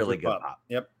 That got a really good pop.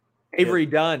 Yep. Avery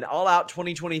Dunn, All Out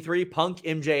 2023, Punk,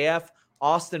 MJF,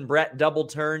 Austin Brett, double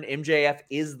turn. MJF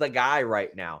is the guy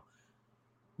right now.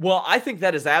 Well, I think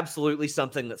that is absolutely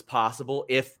something that's possible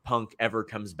if Punk ever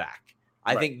comes back.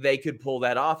 I think they could pull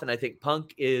that off, and I think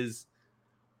Punk is,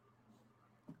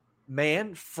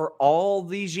 man, for all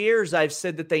these years, I've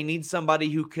said that they need somebody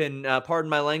who can, pardon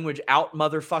my language, out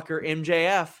motherfucker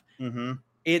MJF. Mm-hmm.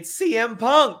 It's CM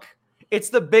Punk. It's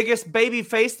the biggest baby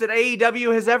face that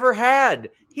AEW has ever had.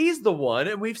 He's the one,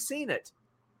 and we've seen it.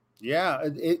 Yeah,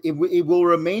 it will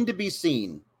remain to be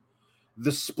seen,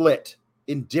 the split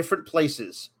in different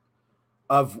places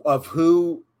of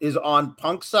who is on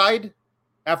Punk's side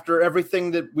after everything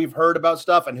that we've heard about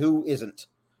stuff and who isn't.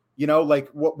 You know, like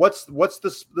what's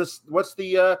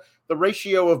the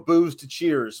ratio of boos to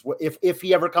cheers? If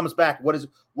he ever comes back,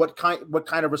 what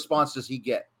kind of response does he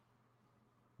get?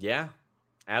 Yeah,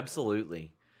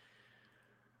 absolutely.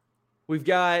 We've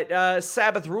got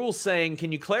Sabbath Rules saying,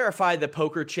 can you clarify the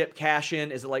poker chip cash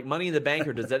in? Is it like Money in the Bank,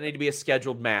 or does that need to be a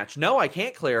scheduled match? No, I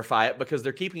can't clarify it because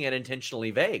they're keeping it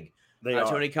intentionally vague.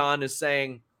 Tony Khan is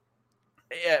saying,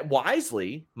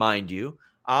 wisely, mind you,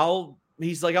 I'll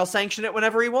sanction it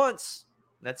whenever he wants.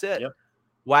 That's it. Yep.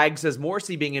 Wag says,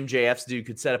 Morrissey being MJF's dude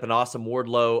could set up an awesome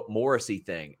Wardlow Morrissey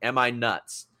thing. Am I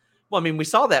nuts? Well, I mean, we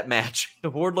saw that match.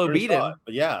 Wardlow beat him.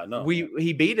 Yeah, no.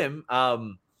 He beat him.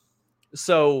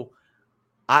 So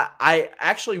I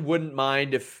actually wouldn't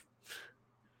mind if,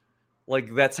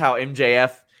 like, that's how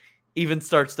MJF even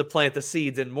starts to plant the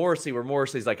seeds in Morrissey, where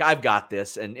Morrissey's like, I've got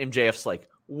this. And MJF's like,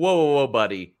 whoa,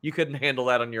 buddy. You couldn't handle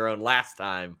that on your own last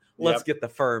time. Let's get the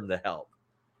firm to help.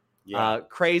 Yeah.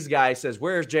 Craze Guy says,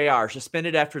 where's JR?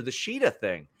 Suspended after the Sheeta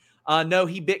thing. No,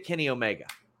 he bit Kenny Omega.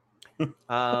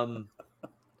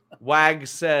 Wag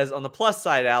says, on the plus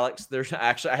side, Alex, there's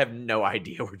actually, I have no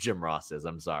idea where Jim Ross is.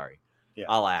 I'm sorry. Yeah.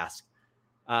 I'll ask.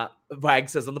 Wag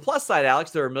says, on the plus side,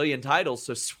 Alex, there are 1 million titles,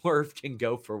 so Swerve can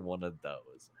go for one of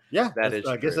those. Yeah, I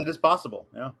guess that is possible.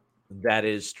 Yeah, that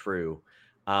is true.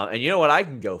 And you know what I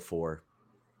can go for?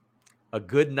 A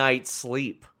good night's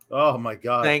sleep. Oh, my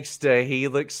God. Thanks to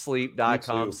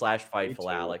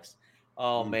helixsleep.com/Fightful, Alex.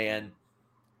 Oh, man.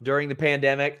 During the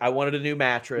pandemic, I wanted a new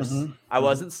mattress. Mm-hmm. I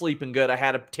wasn't sleeping good. I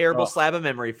had a terrible slab of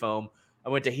memory foam. I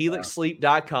went to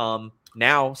helixsleep.com,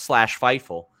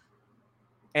 now/Fightful.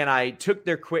 And I took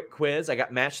their quick quiz. I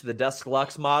got matched to the Dusk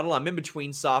Lux model. I'm in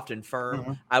between soft and firm.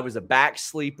 Mm-hmm. I was a back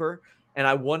sleeper. and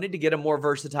I wanted to get a more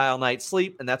versatile night's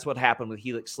sleep, and that's what happened with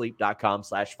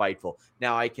helixsleep.com/Fightful.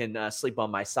 Now I can sleep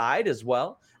on my side as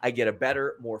well. I get a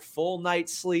better, more full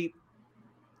night's sleep,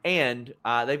 and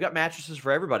they've got mattresses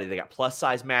for everybody. They got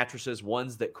plus-size mattresses,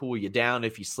 ones that cool you down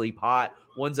if you sleep hot,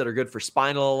 ones that are good for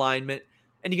spinal alignment,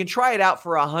 and you can try it out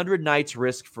for 100 nights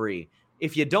risk-free.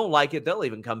 If you don't like it, they'll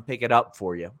even come pick it up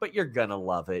for you, but you're going to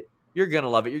love it. You're going to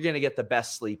love it. You're going to get the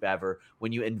best sleep ever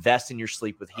when you invest in your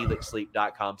sleep with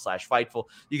helixsleep.com/Fightful.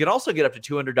 You can also get up to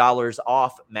 $200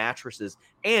 off mattresses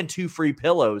and 2 free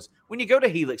pillows when you go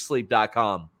to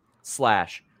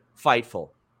helixsleep.com/Fightful.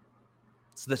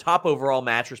 It's the top overall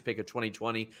mattress pick of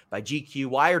 2020 by GQ,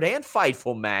 Wired, and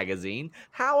Fightful magazine.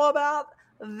 How about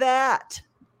that?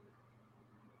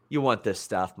 You want this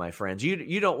stuff, my friends.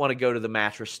 You don't want to go to the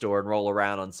mattress store and roll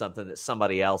around on something that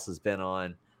somebody else has been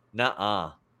on.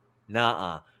 Nuh-uh.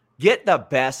 Get the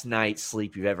best night's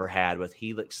sleep you've ever had with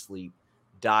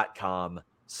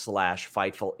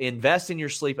helixsleep.com/Fightful. Invest in your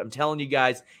sleep. I'm telling you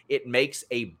guys, it makes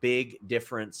a big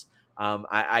difference.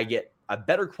 I get a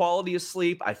better quality of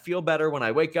sleep. I feel better when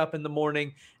I wake up in the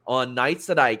morning. On nights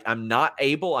that I'm not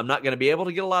going to be able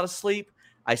to get a lot of sleep,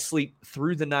 I sleep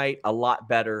through the night a lot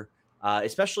better,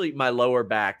 especially my lower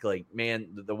back. Like, man,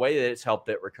 the way that it's helped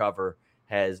it recover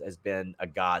has been a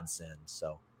godsend.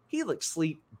 So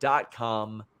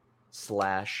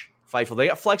helixsleep.com/Fightful. They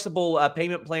got flexible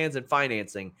payment plans and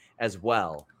financing as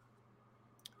well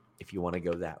if you want to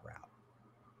go that route.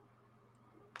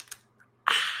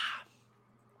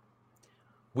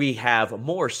 We have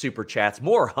more super chats,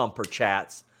 more humper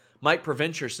chats. Mike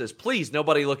Provencher says, please,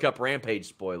 nobody look up Rampage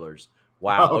spoilers.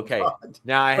 Wow. Okay. God.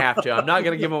 Now I have to. I'm not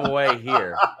going to give them away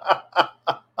here.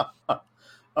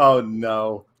 Oh,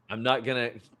 no. I'm not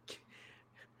going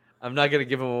to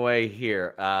give them away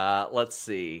here. Let's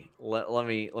see. Let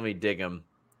me dig them.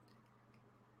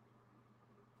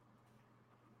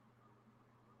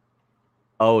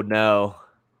 Oh, no.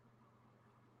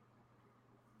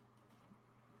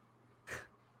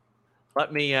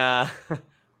 Let me, oh,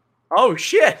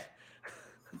 shit.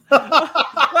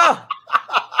 Oh.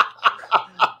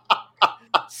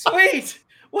 Sweet.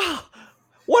 Wow.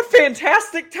 What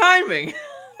fantastic timing.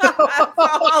 That's all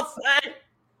I'll say.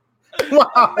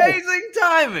 Wow. Amazing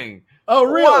timing. Oh,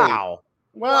 really? Wow.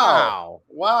 Wow.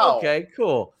 Okay,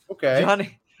 cool. Okay.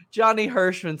 Johnny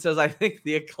Hirschman says, I think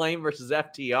the Acclaim versus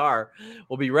FTR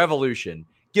will be Revolution.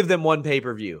 Give them one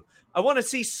pay-per-view. I want to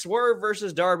see Swerve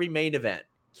versus Darby main event.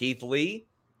 Keith Lee,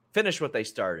 finish what they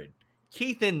started.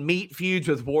 Keith in meat feuds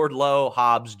with Wardlow,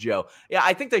 Hobbs, Joe. Yeah,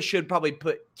 I think they should probably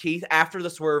put Keith after the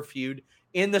Swerve feud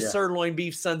in the sirloin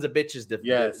beef sons of bitches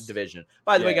division.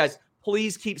 By the way, guys,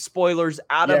 please keep spoilers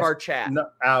out of our chat. No,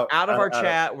 out of our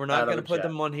chat. We're not going to put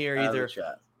them on here either.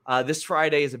 This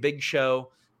Friday is a big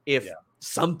show. If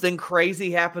something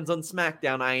crazy happens on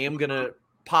SmackDown, I am going to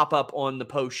pop up on the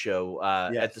post show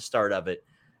at the start of it.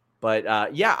 But,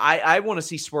 I want to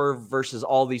see Swerve versus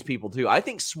all these people, too. I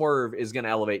think Swerve is going to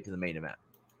elevate to the main event.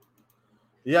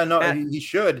 Yeah, no, he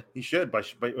should. He should, by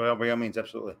all means,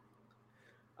 absolutely.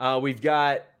 We've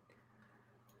got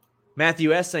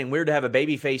Matthew S. saying, weird to have a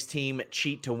babyface team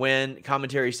cheat to win.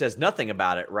 Commentary says nothing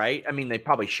about it, right? I mean, they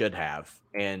probably should have.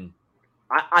 And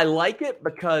I like it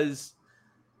because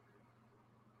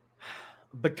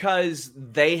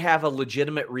they have a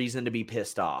legitimate reason to be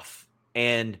pissed off.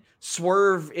 And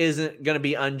Swerve isn't going to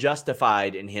be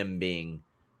unjustified in him being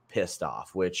pissed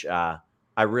off, which I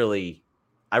really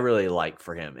like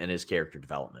for him and his character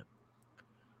development.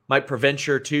 Mike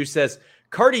Provencher, too, says,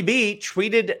 Cardi B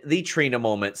tweeted the Trina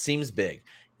moment. Seems big.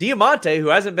 Diamante, who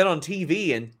hasn't been on TV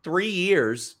in 3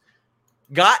 years,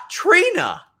 got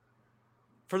Trina.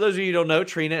 For those of you who don't know,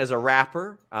 Trina is a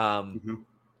rapper.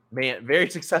 Man, very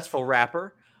successful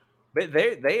rapper. But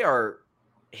they are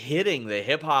hitting the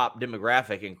hip-hop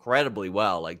demographic incredibly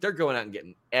well. Like, they're going out and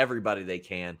getting everybody they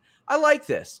can. I like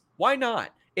this. Why not?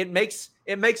 It makes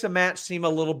a match seem a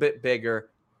little bit bigger.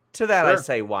 To that, I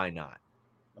say, why not?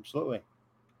 Absolutely.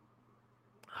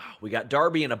 We got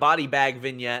Darby in a body bag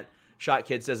vignette. Shot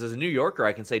Kid says, as a New Yorker,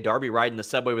 I can say Darby riding the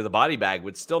subway with a body bag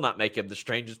would still not make him the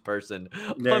strangest person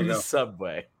on the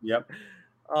subway. Yep.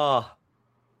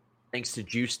 Thanks to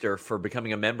Juicer for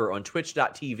becoming a member on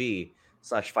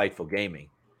twitch.tv/Fightful Gaming.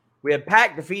 We have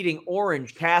Pac defeating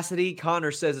Orange Cassidy.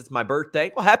 Connor says it's my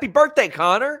birthday. Well, happy birthday,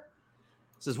 Connor.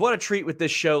 Says, what a treat with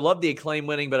this show. Love the Acclaim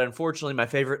winning, but unfortunately my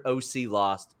favorite OC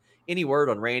lost. Any word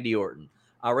on Randy Orton?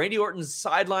 Randy Orton's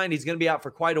sidelined. He's going to be out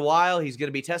for quite a while. He's going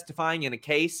to be testifying in a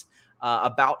case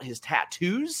about his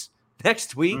tattoos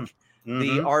next week.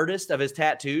 The artist of his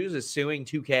tattoos is suing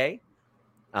 2K.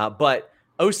 But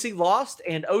OC lost,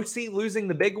 and OC losing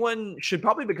the big one should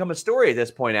probably become a story at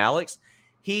this point, Alex.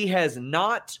 He has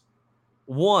not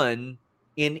won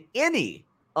in any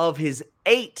of his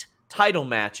 8 title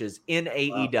matches in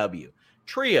AEW. Wow.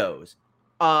 Trios,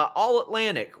 All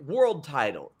Atlantic, World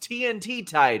title, TNT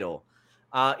title,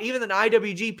 even an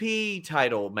IWGP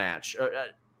title match,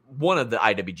 one of the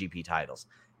IWGP titles.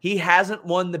 He hasn't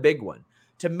won the big one.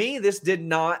 To me, this did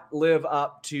not live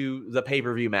up to the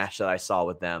pay-per-view match that I saw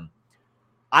with them.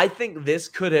 I think this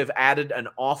could have added an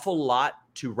awful lot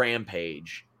to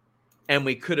Rampage, and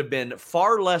we could have been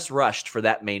far less rushed for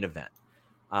that main event.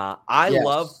 I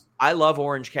love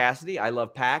Orange Cassidy. I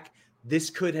love Pac. This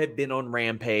could have been on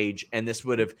Rampage, and this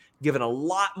would have given a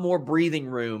lot more breathing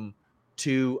room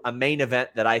to a main event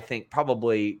that I think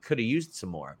probably could have used some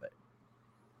more of it.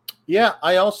 Yeah,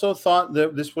 I also thought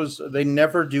that they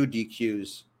never do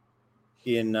DQs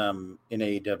in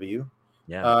AEW.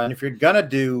 Yeah. And if you're going to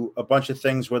do a bunch of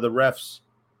things where the refs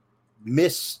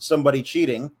miss somebody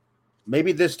cheating,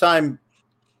 maybe this time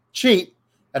cheat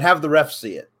and have the refs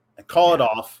see it and call it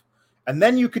off. And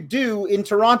then you could do in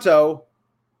Toronto,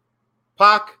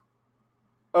 Pac,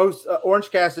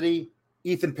 Orange Cassidy,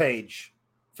 Ethan Page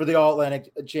for the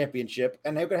All-Atlantic Championship.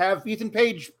 And they could have Ethan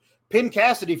Page pin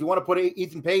Cassidy if you want to put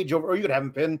Ethan Page over, or you could have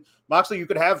him pin Moxley. You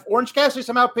could have Orange Cassidy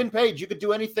somehow pin Page. You could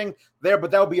do anything there,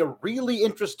 but that would be a really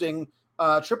interesting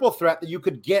triple threat that you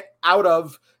could get out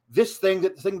of this thing,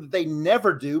 the thing that they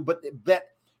never do. But that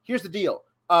here's the deal.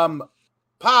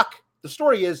 Pac, the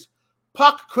story is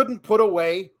Pac couldn't put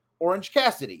away Orange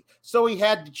Cassidy, so he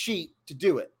had to cheat to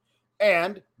do it.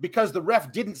 And because the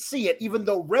ref didn't see it, even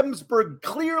though Remsburg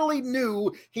clearly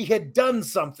knew he had done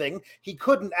something, he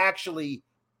couldn't actually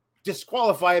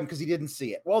disqualify him because he didn't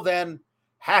see it. Well, then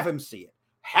have him see it,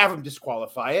 have him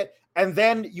disqualify it, and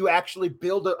then you actually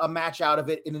build a match out of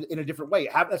it in a different way.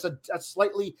 That's a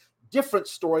slightly different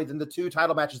story than the 2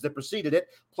 title matches that preceded it.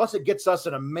 Plus, it gets us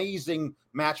an amazing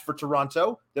match for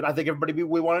Toronto that I think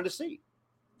we wanted to see.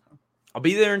 I'll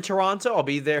be there in Toronto. I'll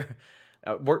be there.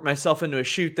 Work myself into a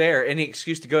shoot there. Any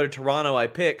excuse to go to Toronto, I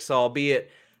pick. So I'll be at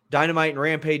Dynamite and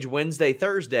Rampage Wednesday,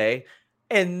 Thursday.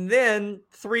 And then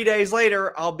 3 days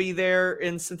later, I'll be there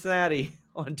in Cincinnati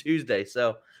on Tuesday.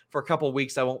 So for a couple of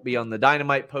weeks, I won't be on the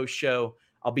Dynamite post show.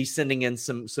 I'll be sending in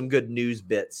some good news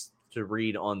bits to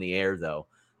read on the air, though,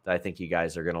 that I think you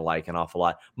guys are going to like an awful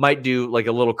lot. Might do like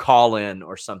a little call-in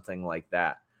or something like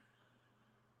that.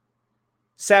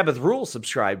 Sabbath Rule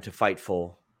subscribe to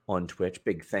Fightful on Twitch.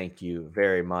 Big thank you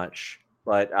very much.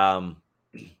 But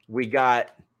we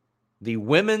got the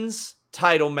women's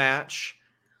title match.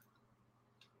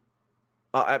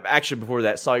 Actually, before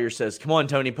that, Sawyer says, come on,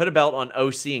 Tony, put a belt on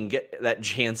OC and get that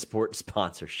JanSport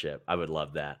sponsorship. I would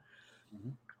love that.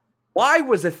 Mm-hmm. Why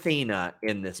was Athena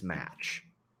in this match?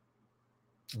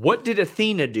 What did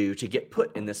Athena do to get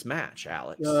put in this match,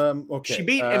 Alex? Okay. She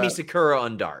beat Emi Sakura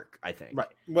on Dark, I think. Right.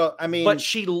 Well, I mean... But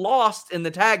she lost in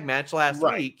the tag match last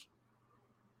week.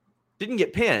 Didn't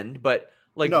get pinned, but...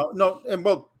 No. And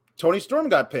well, Toni Storm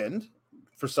got pinned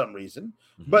for some reason.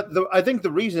 Mm-hmm. But I think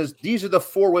the reason is these are the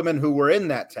 4 women who were in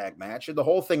that tag match, and the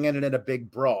whole thing ended in a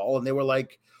big brawl, and they were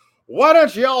like, why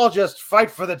don't you all just fight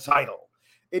for the title?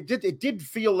 It did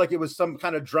feel like it was some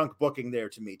kind of drunk booking there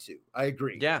to me too. I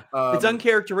agree. Yeah. It's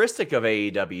uncharacteristic of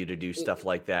AEW to do stuff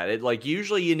like that. It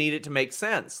usually you need it to make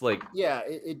sense.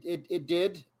 It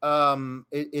did.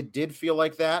 It did feel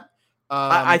like that.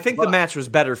 I think the match was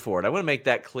better for it. I want to make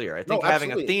that clear. I think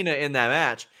having Athena in that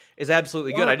match is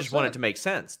absolutely good. 100%. I just want it to make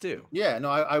sense too. Yeah,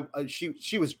 no,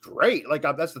 she was great. Like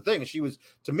that's the thing. She was,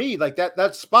 to me, like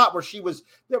that spot where she was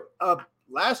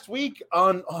last week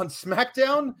on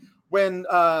SmackDown when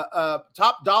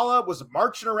Top Dollar was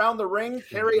marching around the ring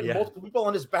carrying multiple people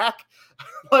on his back.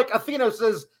 Like Athena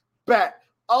says, bet.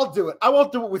 I'll do it. I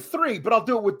won't do it with 3, but I'll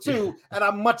do it with 2, and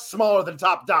I'm much smaller than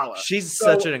Top Dollar. She's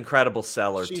such an incredible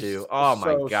seller too. Oh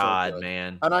my God,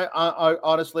 man! And I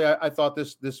honestly, I thought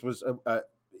this was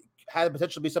had the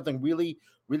potential to be something really,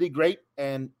 really great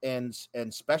and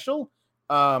special.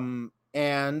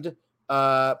 And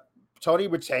Tony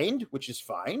retained, which is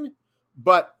fine,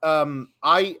 but I'm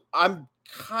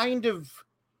kind of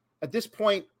at this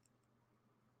point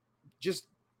just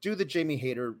do the Jamie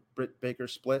Hayter Britt Baker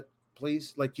split.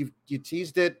 Please, like you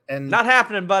teased it, and not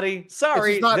happening, buddy.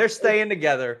 Sorry, they're staying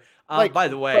together. By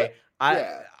the way,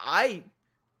 I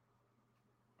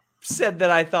said that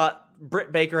I thought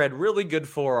Britt Baker had really good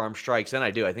forearm strikes, and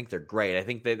I do. I think they're great. I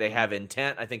think they have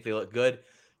intent. I think they look good.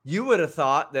 You would have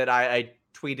thought that I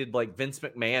tweeted like Vince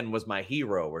McMahon was my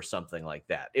hero or something like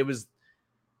that. It was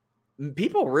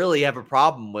people really have a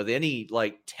problem with any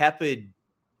like tepid,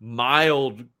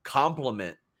 mild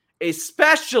compliment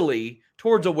especially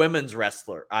towards a women's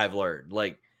wrestler. I've learned,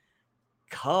 like,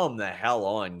 come the hell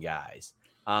on, guys.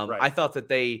 Right. I thought that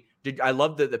they did. I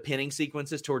loved the pinning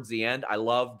sequences towards the end. I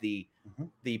loved the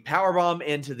powerbomb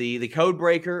into the code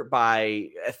breaker by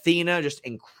Athena. Just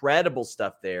incredible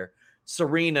stuff there.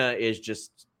 Serena is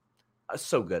just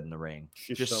so good in the ring.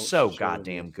 She's just so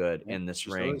goddamn good in this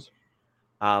ring.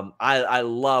 I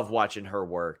love watching her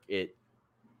work. It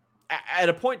at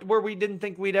a point where we didn't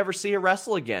think we'd ever see her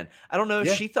wrestle again. I don't know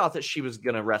if she thought that she was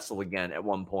going to wrestle again at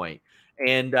one point.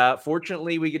 And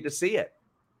fortunately, we get to see it.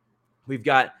 We've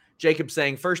got Jacob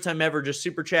saying, first time ever, just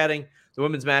super chatting. The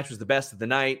women's match was the best of the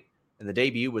night, and the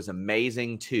debut was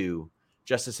amazing too.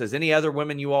 Justice says, any other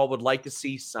women you all would like to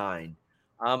see signed?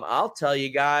 I'll tell you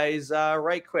guys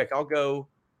right quick. I'll go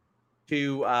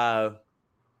to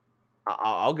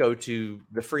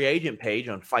the free agent page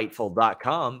on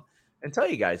Fightful.com and tell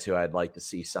you guys who I'd like to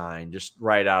see signed just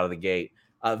right out of the gate.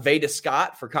 Veda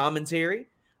Scott for commentary.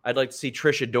 I'd like to see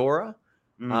Trish Adora.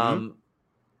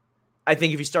 I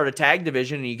think if you start a tag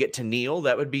division and you get to Neil,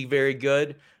 that would be very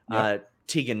good.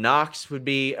 Tegan Knox would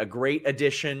be a great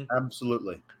addition.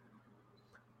 Absolutely.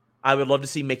 I would love to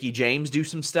see Mickie James do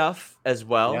some stuff as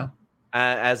well. Yeah.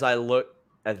 As I look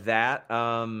at that,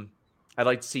 I'd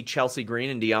like to see Chelsea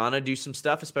Green and Deonna do some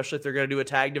stuff, especially if they're going to do a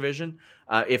tag division.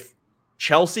 If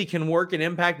Chelsea can work in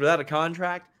Impact without a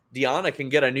contract, Deonna can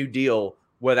get a new deal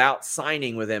without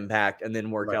signing with Impact and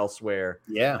then work elsewhere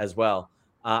as well.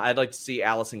 I'd like to see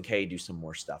Allison Kay do some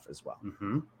more stuff as well.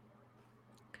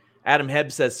 Adam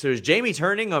Hebb says, so is Jamie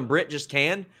turning on Britt just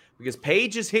can? Because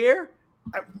Paige is here?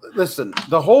 Listen,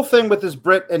 the whole thing with this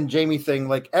Britt and Jamie thing,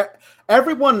 like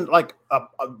everyone like a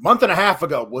month and a half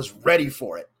ago was ready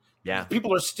for it. Yeah.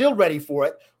 People are still ready for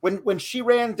it. When she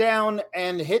ran down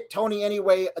and hit Tony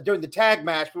anyway during the tag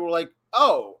match, people were like,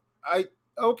 oh,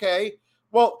 okay.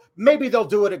 Well, maybe they'll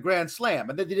do it at Grand Slam.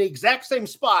 And they did the exact same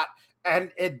spot,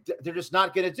 and they're just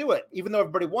not going to do it. Even though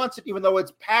everybody wants it, even though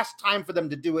it's past time for them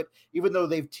to do it, even though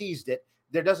they've teased it,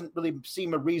 there doesn't really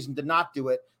seem a reason to not do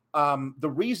it. The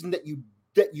reason that you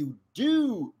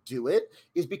do it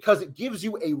is because it gives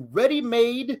you a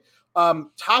ready-made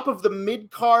top of the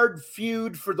mid-card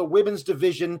feud for the women's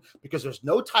division, because there's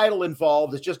no title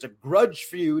involved. It's just a grudge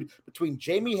feud between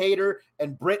Jamie Hayter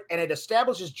and Britt, and it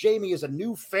establishes Jamie as a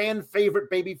new fan favorite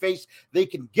babyface they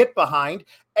can get behind.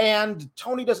 And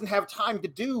Tony doesn't have time to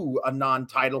do a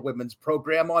non-title women's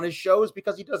program on his shows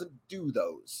because he doesn't do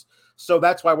those. So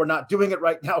that's why we're not doing it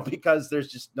right now, because there's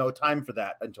just no time for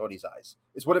that in Tony's eyes.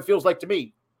 It's what it feels like to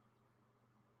me.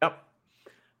 Yep.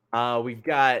 We've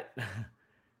got...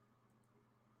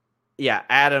 Yeah,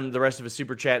 Adam, the rest of his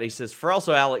super chat, he says, for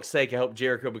also Alex's sake, I hope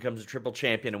Jericho becomes a triple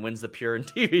champion and wins the Pure and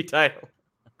TV title.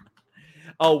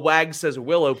 Oh, Wag says,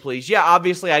 Willow, please. Yeah,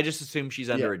 obviously, I just assume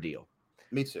she's under a deal.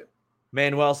 Me too.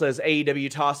 Manuel says, AEW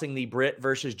tossing the Britt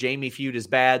versus Jamie feud is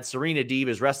bad. Serena Deeb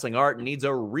is wrestling art and needs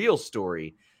a real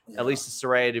story. Yeah. At least the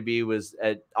Saraya debut was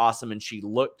awesome, and she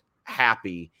looked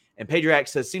happy. And Pedriac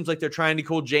says, seems like they're trying to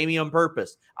cool Jamie on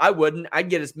purpose. I wouldn't.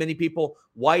 I'd get as many people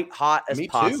white hot as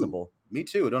possible. Me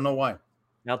too. I don't know why. And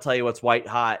I'll tell you what's white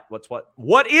hot.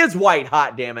 What is white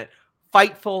hot, damn it?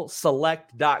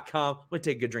 FightfulSelect.com. Let me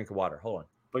take a good drink of water. Hold on.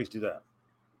 Please do that.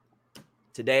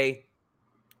 Today,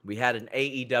 we had an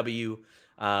AEW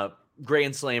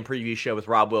Grand Slam preview show with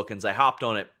Rob Wilkins. I hopped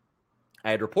on it.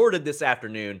 I had reported this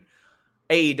afternoon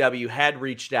AEW had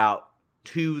reached out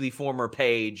to the former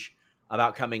Page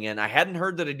about coming in. I hadn't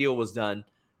heard that a deal was done.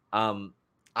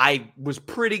 I was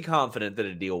pretty confident that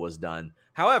a deal was done.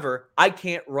 However, I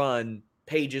can't run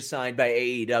pages signed by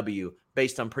AEW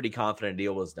based on pretty confident a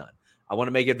deal was done. I want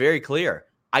to make it very clear.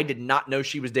 I did not know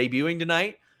she was debuting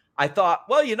tonight. I thought,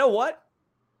 well, you know what?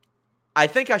 I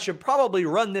think I should probably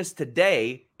run this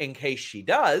today in case she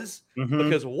does,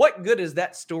 because what good is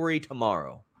that story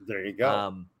tomorrow? There you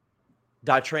go.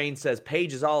 Train says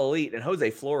Paige is all elite, and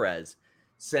Jose Flores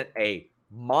sent a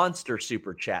monster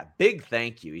super chat. Big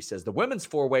thank you. He says the women's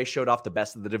four-way showed off the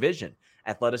best of the division.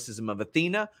 Athleticism of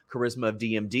Athena, charisma of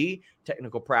DMD,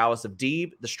 technical prowess of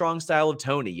Deeb, the strong style of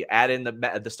Tony. You add in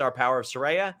the star power of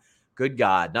Saraya. Good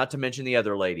God. Not to mention the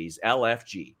other ladies,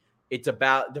 LFG. It's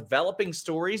about developing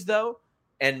stories, though,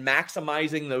 and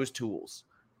maximizing those tools.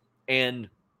 And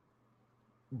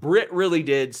Britt really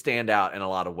did stand out in a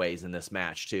lot of ways in this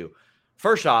match, too.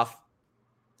 First off,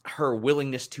 her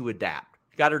willingness to adapt.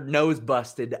 Got her nose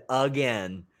busted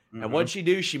again. And what'd she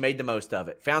do? She made the most of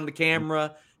it. Found the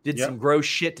camera, did some gross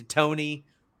shit to Tony,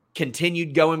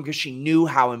 continued going because she knew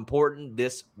how important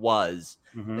this was,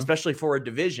 especially for a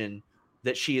division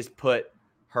that she has put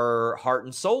her heart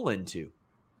and soul into.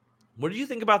 What did you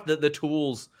think about the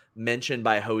tools mentioned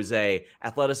by Jose: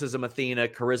 athleticism, Athena;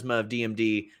 charisma of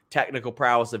DMD; technical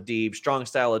prowess of Deeb; strong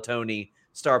style of Tony;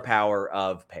 star power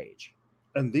of Paige.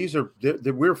 And these are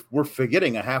we're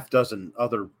forgetting a half dozen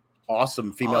other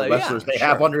awesome female wrestlers they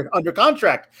have under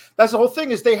contract. That's the whole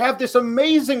thing, is they have this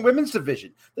amazing women's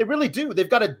division. They really do. They've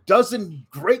got a dozen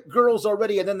great girls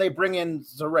already, and then they bring in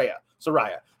Saraya.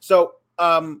 So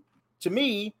to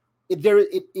me,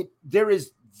 there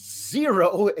is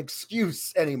zero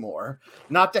excuse anymore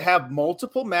not to have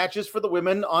multiple matches for the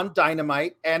women on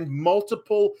Dynamite and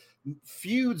multiple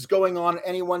feuds going on at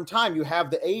any one time. You have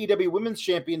the AEW Women's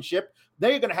Championship. Now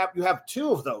you have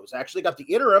two of those. Actually, got the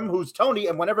interim, who's Tony,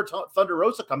 and whenever Thunder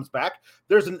Rosa comes back,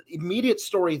 there's an immediate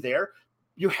story there.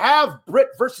 You have Britt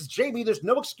versus Jamie. There's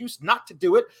no excuse not to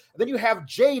do it. And then you have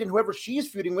Jade and whoever she's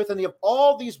feuding with, and you have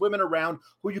all these women around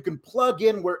who you can plug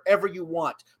in wherever you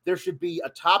want. There should be a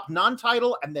top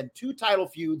non-title and then 2 title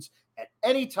feuds at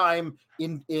any time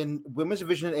in women's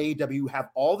division in AEW. You have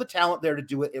all the talent there to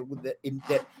do it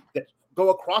that go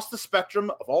across the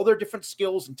spectrum of all their different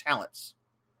skills and talents.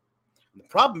 The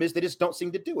problem is they just don't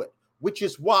seem to do it, which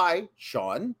is why,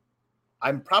 Sean,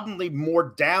 I'm probably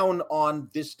more down on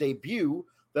this debut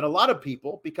than a lot of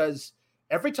people, because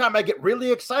every time I get really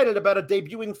excited about a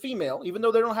debuting female, even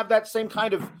though they don't have that same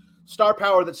kind of star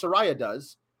power that Saraya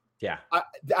does,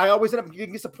 I always end up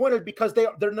getting disappointed because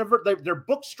they're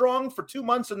booked strong for 2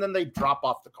 months and then they drop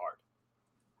off the card.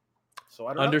 So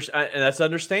I don't know. And that's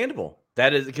understandable.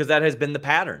 That is because that has been the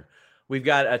pattern. We've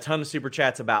got a ton of super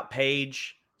chats about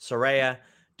Paige, Saraya.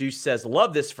 Deuce says,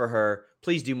 love this for her.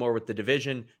 Please do more with the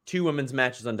division. 2 women's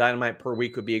matches on Dynamite per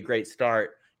week would be a great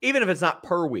start. Even if it's not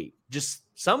per week, just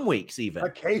some weeks even.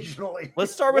 Occasionally.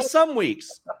 Let's start with some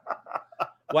weeks.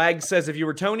 Wag says, if you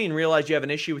were Tony and realized you have an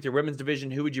issue with your women's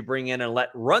division, who would you bring in and let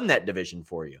run that division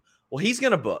for you? Well, he's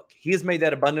going to book. He has made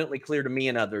that abundantly clear to me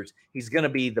and others. He's going to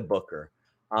be the booker.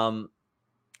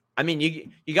 I mean,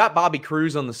 you got Bobby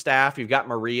Cruz on the staff. You've got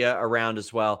Maria around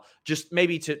as well. Just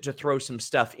maybe to throw some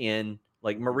stuff in.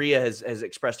 Like Maria has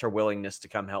expressed her willingness to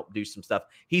come help do some stuff.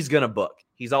 He's going to book.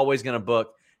 He's always going to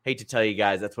book. Hate to tell you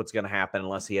guys, that's what's going to happen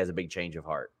unless he has a big change of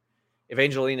heart. If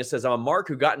Angelina says, I'm a Mark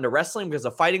who got into wrestling because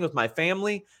of fighting with my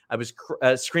family. I was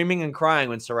screaming and crying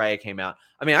when Saraya came out.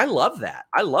 I mean, I love that.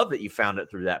 I love that you found it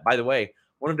through that. By the way,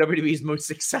 one of WWE's most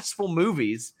successful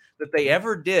movies that they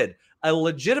ever did, a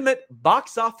legitimate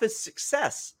box office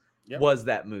success was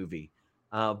that movie.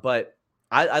 But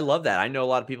I love that. I know a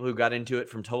lot of people who got into it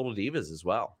from Total Divas as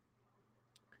well.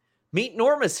 Meet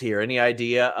Normus here. Any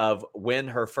idea of when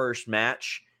her first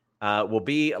match will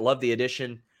be? I love the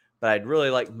addition, but I'd really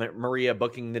like Maria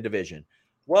booking the division.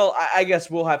 Well, I guess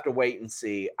we'll have to wait and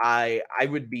see. I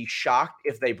would be shocked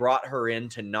if they brought her in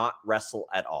to not wrestle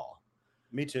at all.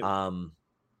 Me too.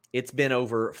 It's been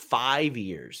over 5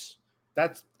 years.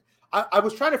 I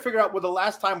was trying to figure out when the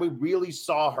last time we really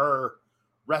saw her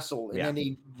wrestle in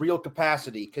any real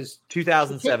capacity, because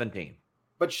 2017.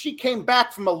 But she came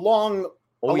back from a long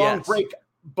break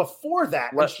before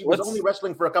that, and she was only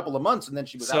wrestling for a couple of months, and then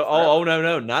she was out forever.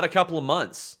 No, not a couple of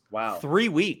months. Wow. 3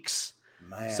 weeks.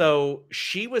 Man. So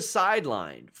she was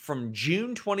sidelined from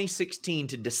June 2016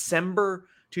 to December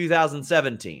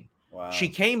 2017. Wow. She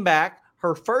came back.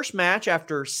 Her first match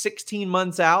after 16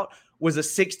 months out was a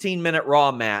 16-minute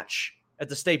Raw match at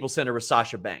the Staples Center with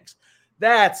Sasha Banks.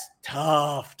 That's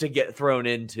tough to get thrown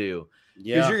into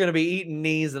because you're going to be eating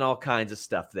knees and all kinds of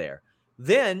stuff there.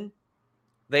 Then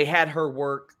they had her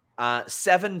work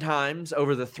 7 times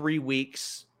over the 3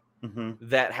 weeks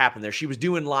that happened there. She was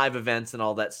doing live events and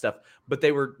all that stuff, but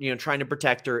they were, trying to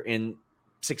protect her in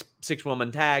six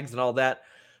woman tags and all that.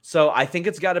 So I think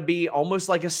it's got to be almost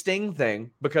like a Sting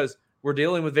thing because we're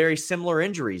dealing with very similar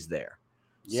injuries there.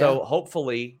 Yeah. So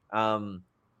hopefully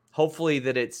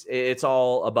that it's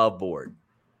all above board.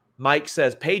 Mike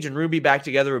says Paige and Ruby back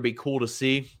together would be cool to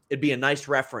see. It'd be a nice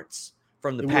reference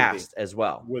from the past as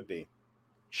well. Would be.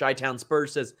 Chi-Town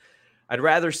Spurs says, I'd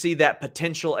rather see that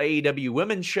potential AEW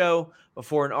women's show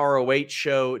before an ROH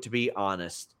show, to be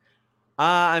honest.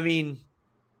 I mean,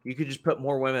 you could just put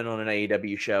more women on an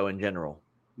AEW show in general.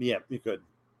 Yeah, you could.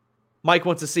 Mike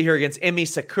wants to see her against Emi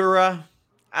Sakura.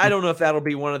 I don't know if that'll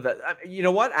be one of the... You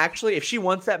know what? Actually, if she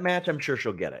wants that match, I'm sure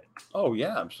she'll get it. Oh,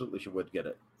 yeah, absolutely she would get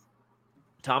it.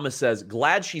 Thomas says,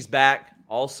 glad she's back.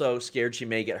 Also scared she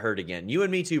may get hurt again. You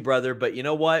and me too, brother. But you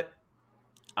know what?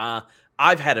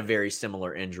 I've had a very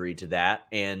similar injury to that.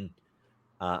 And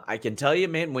I can tell you,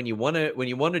 man, when you want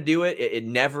to do it, it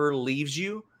never leaves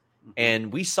you. Mm-hmm.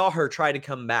 And we saw her try to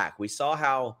come back. We saw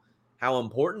how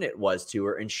important it was to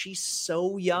her. And she's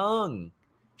so young.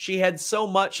 She had so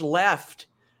much left.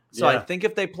 So I think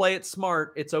if they play it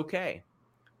smart, it's okay.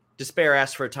 Despair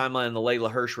asked for a timeline on the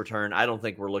Layla Hirsch return. I don't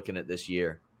think we're looking at this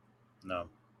year. No.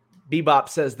 Bebop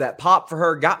says that pop for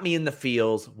her got me in the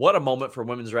feels. What a moment for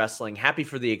women's wrestling. Happy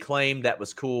for the Acclaim. That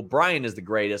was cool. Brian is the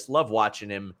greatest. Love watching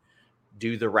him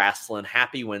do the wrestling.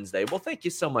 Happy Wednesday. Well, thank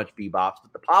you so much, Bebop.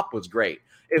 But the pop was great.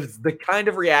 It's the kind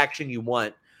of reaction you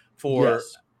want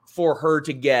for her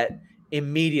to get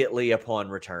immediately upon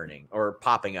returning or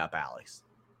popping up, Alex.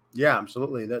 Yeah,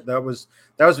 absolutely. That was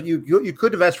you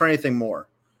couldn't have asked for anything more,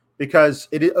 because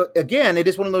it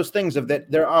is one of those things of that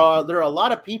there are a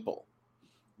lot of people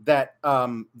that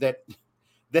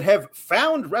have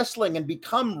found wrestling and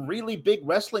become really big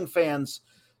wrestling fans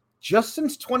just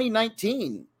since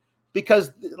 2019,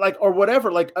 because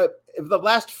the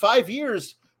last 5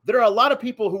 years, there are a lot of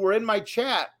people who were in my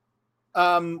chat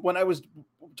when I was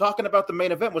talking about the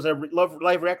main event, was I live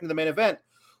reacting to the main event,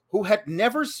 who had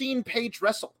never seen Paige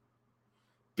wrestle,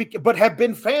 but have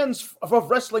been fans of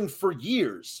wrestling for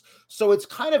years. So it's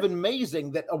kind of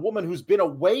amazing that a woman who's been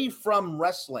away from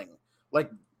wrestling like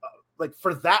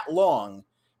for that long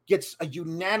gets a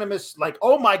unanimous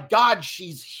oh my God,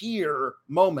 she's here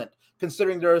moment,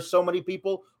 considering there are so many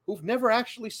people who've never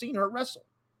actually seen her wrestle.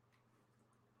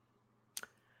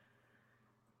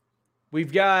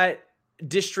 We've got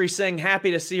Distry saying,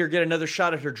 happy to see her get another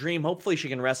shot at her dream. Hopefully she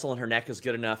can wrestle and her neck is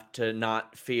good enough to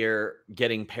not fear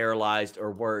getting paralyzed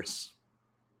or worse.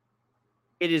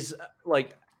 It is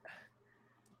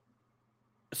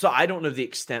so I don't know the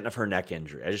extent of her neck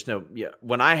injury. I just know,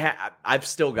 when I've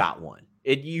still got one.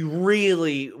 You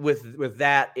really, with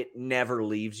that, it never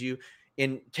leaves you.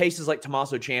 In cases like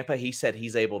Tommaso Ciampa, he said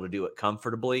he's able to do it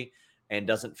comfortably and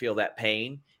doesn't feel that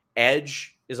pain.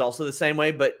 Edge is also the same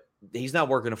way, but he's not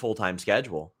working a full-time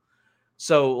schedule.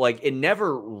 So it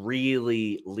never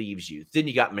really leaves you. Then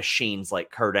you got machines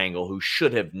like Kurt Angle, who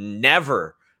should have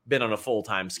never been on a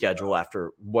full-time schedule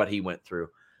after what he went through.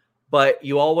 But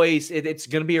you always, it's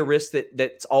going to be a risk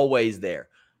that's always there.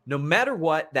 No matter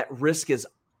what, that risk is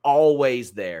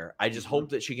always there. I just hope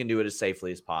that she can do it as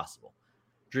safely as possible.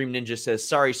 Dream Ninja says,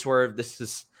 sorry, Swerve, this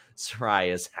is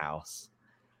Soraya's house.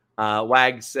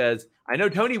 Wag says, I know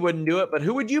Tony wouldn't do it, but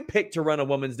who would you pick to run a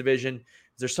women's division?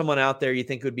 Is there someone out there you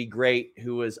think would be great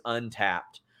who is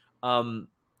untapped?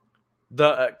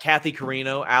 Kathy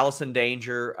Carino, Allison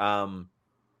Danger,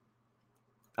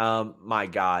 my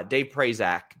God, Dave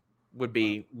Prazak would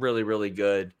be really, really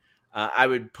good. I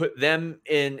would put them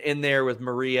in there with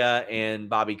Maria and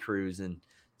Bobby Cruz and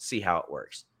see how it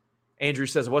works. Andrew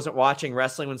says, I wasn't watching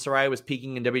wrestling when Saraya was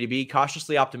peaking in WWE.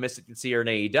 Cautiously optimistic to see her in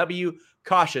AEW.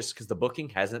 Cautious because the booking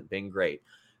hasn't been great.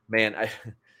 Man,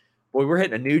 we're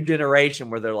hitting a new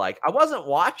generation where they're like, I wasn't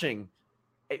watching.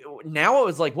 Now it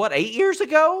was 8 years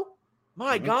ago?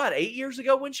 My God, 8 years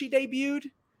ago when she debuted?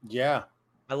 Yeah.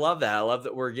 I love that. I love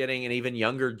that we're getting an even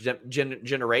younger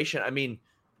generation. I mean,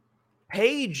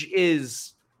 Paige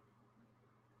is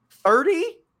 30.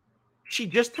 She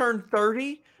just turned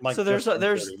 30. So there's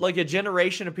a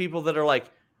generation of people that are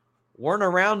weren't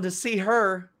around to see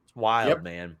her. It's wild,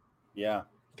 man. Yeah.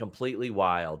 Completely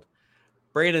wild.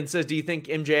 Brandon says, do you think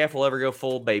MJF will ever go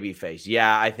full babyface?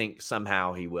 Yeah, I think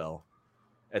somehow he will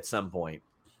at some point.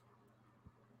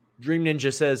 Dream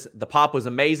Ninja says, the pop was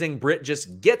amazing. Britt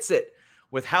just gets it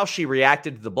with how she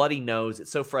reacted to the bloody nose.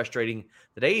 It's so frustrating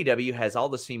that AEW has all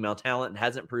this female talent and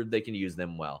hasn't proved they can use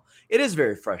them well. It is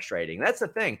very frustrating. That's the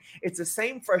thing. It's the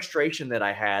same frustration that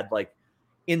I had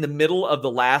in the middle of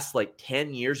the last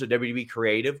 10 years of WWE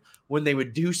creative, when they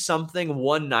would do something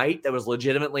one night that was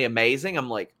legitimately amazing. I'm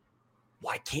like,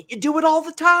 why can't you do it all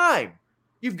the time?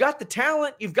 You've got the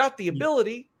talent. You've got the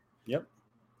ability. Yep.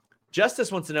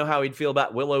 Justice wants to know how he'd feel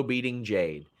about Willow beating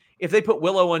Jade. If they put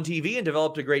Willow on TV and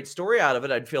developed a great story out of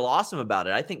it, I'd feel awesome about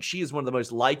it. I think she is one of the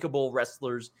most likable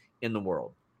wrestlers in the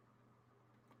world.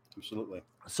 Absolutely.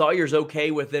 Sawyer's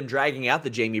okay with them dragging out the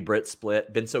Jamie Britt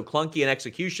split. Been so clunky in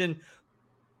execution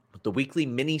with the weekly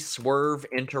mini Swerve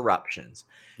interruptions.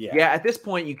 Yeah, at this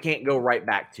point, you can't go right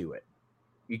back to it.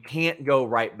 You can't go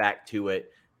right back to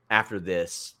it after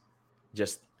this.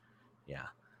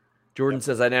 Jordan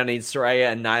says, I now need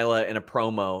Saraya and Nyla in a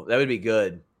promo. That would be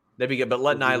good. That'd be good, but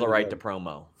let Nyla write the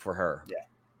promo for her. Yeah.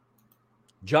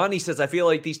 Johnny says, I feel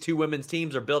like these two women's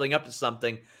teams are building up to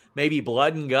something. Maybe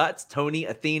Blood and Guts, Tony,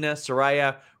 Athena,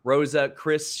 Saraya, Rosa,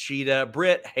 Chris, Sheeta,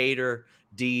 Britt, Hayter,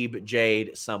 Deeb,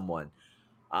 Jade, someone.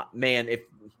 Man, if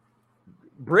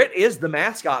Britt is the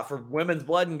mascot for Women's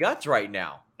Blood and Guts right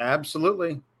now.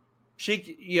 Absolutely.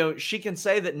 She can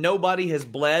say that nobody has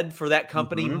bled for that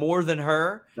company more than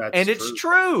her. It's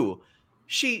true.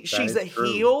 She's a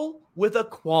heel with a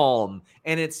qualm,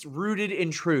 and it's rooted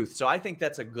in truth. So I think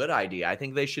that's a good idea. I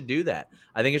think they should do that.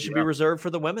 I think it should be reserved for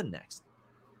the women next.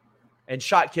 And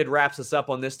Shot Kid wraps us up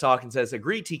on this talk and says,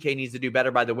 agree TK needs to do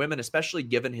better by the women, especially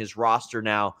given his roster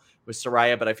now with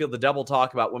Saraya. But I feel the double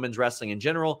talk about women's wrestling in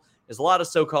general is a lot of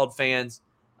so-called fans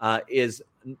is,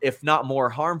 if not more,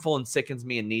 harmful and sickens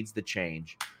me and needs to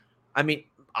change. I mean,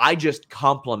 I just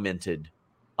complimented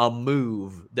a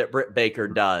move that Britt Baker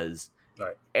does.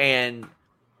 Right. And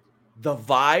the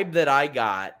vibe that I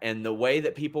got and the way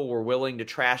that people were willing to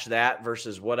trash that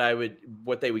versus what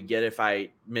they would get if I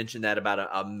mentioned that about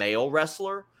a male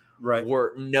wrestler, right,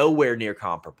 were nowhere near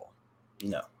comparable.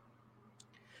 No.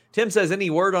 Tim says, any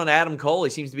word on Adam Cole?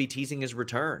 He seems to be teasing his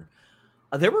return.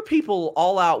 There were people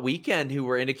all out weekend who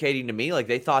were indicating to me like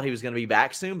they thought he was going to be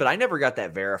back soon, but I never got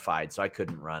that verified, so I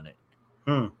couldn't run it.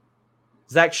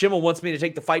 Zach Schimmel wants me to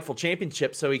take the Fightful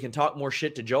Championship so he can talk more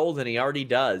shit to Joel than he already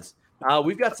does.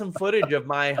 We've got some footage of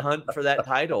my hunt for that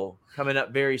title coming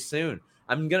up very soon.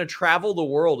 I'm going to travel the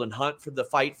world and hunt for the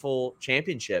Fightful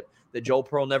Championship that Joel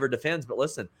Pearl never defends. But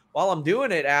listen, while I'm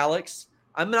doing it, Alex,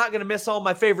 I'm not going to miss all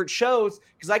my favorite shows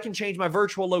because I can change my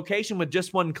virtual location with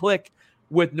just one click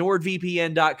with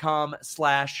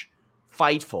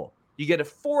NordVPN.com/Fightful. You get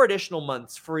 4 additional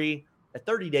months free, a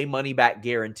 30-day money-back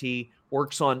guarantee,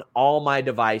 works on all my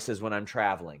devices when I'm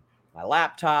traveling. My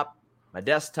laptop, my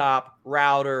desktop,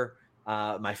 router,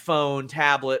 my phone,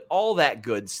 tablet, all that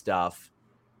good stuff.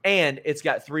 And it's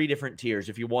got 3 different tiers.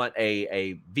 If you want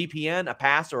a VPN, a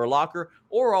pass, or a locker,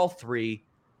 or all 3,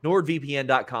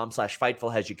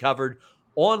 NordVPN.com/Fightful has you covered.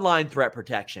 Online threat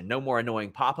protection. No more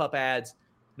annoying pop-up ads.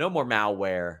 No more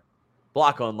malware.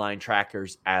 Block online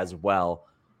trackers as well.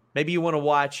 Maybe you want to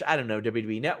watch, I don't know,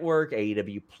 WWE Network,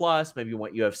 AEW Plus. Maybe you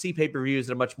want UFC pay-per-views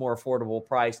at a much more affordable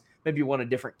price. Maybe you want a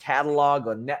different catalog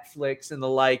on Netflix and the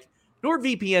like.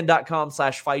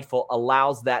 NordVPN.com/Fightful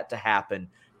allows that to happen.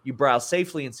 You browse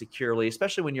safely and securely,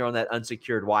 especially when you're on that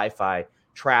unsecured Wi-Fi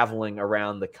traveling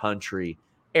around the country.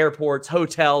 Airports,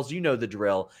 hotels, you know the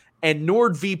drill. And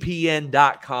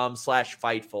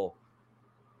NordVPN.com/Fightful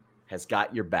has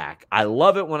got your back. I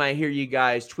love it when I hear you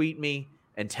guys tweet me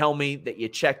and tell me that you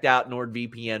checked out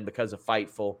NordVPN because of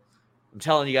Fightful. I'm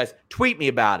telling you guys, tweet me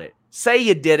about it. Say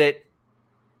you did it.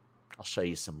 I'll show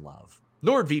you some love.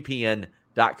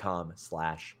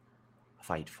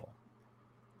 NordVPN.com/Fightful.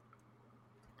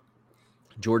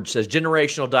 George says,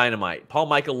 generational dynamite. Paul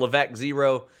Michael Levesque,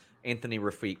 0. Anthony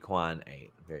Rafiq Kwan, 8.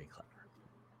 Very clever.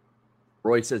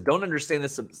 Roy says, don't understand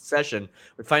this obsession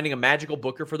with finding a magical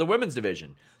booker for the women's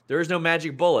division. There is no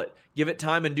magic bullet. Give it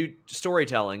time and do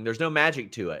storytelling. There's no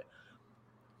magic to it.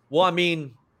 Well, I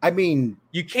mean,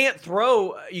 you can't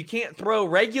throw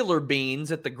regular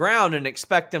beans at the ground and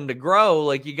expect them to grow.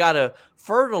 Like, you got to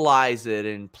fertilize it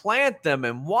and plant them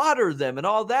and water them and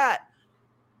all that.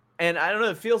 And I don't know,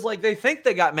 it feels like they think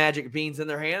they got magic beans in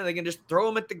their hand and they can just throw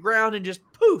them at the ground and just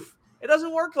poof. It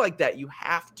doesn't work like that. You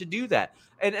have to do that.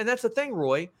 And that's the thing,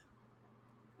 Roy.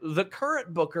 The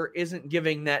current booker isn't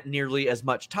giving that nearly as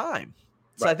much time.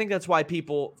 So right. I think that's why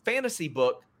people fantasy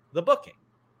book the booking.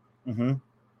 Mm-hmm.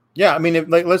 Yeah, I mean,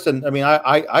 listen, I mean,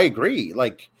 I agree.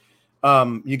 Like,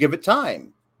 you give it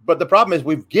time. But the problem is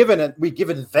we've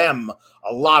given them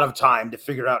a lot of time to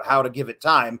figure out how to give it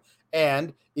time.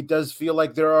 And it does feel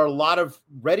like there are a lot of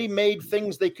ready-made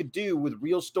things they could do with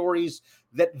real stories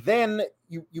that then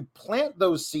you plant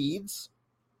those seeds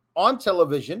on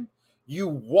television, you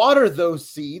water those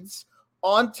seeds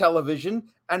on television,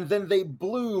 and then they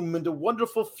bloom into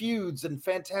wonderful feuds and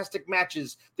fantastic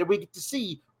matches that we get to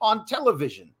see on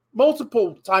television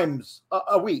multiple times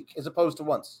a week as opposed to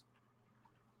once.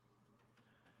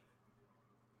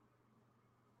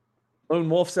 Lone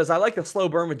Wolf says, I like the slow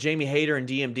burn with Jamie Hayter and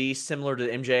DMD, similar to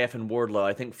MJF and Wardlow.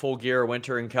 I think Full Gear or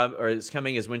Winter is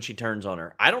coming is when she turns on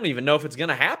her. I don't even know if it's going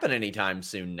to happen anytime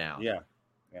soon now. Yeah.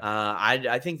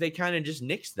 I think they kind of just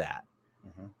nixed that.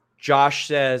 Mm-hmm. Josh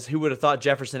says, who would have thought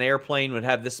Jefferson Airplane would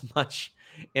have this much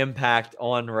impact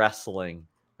on wrestling?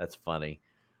 That's funny.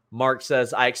 Mark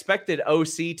says, I expected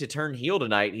OC to turn heel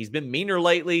tonight. He's been meaner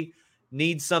lately.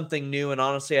 Needs something new, and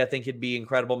honestly, I think it'd be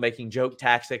incredible making joke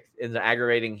tactics into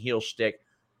aggravating heel shtick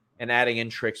and adding in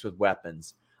tricks with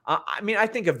weapons. I mean, I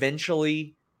think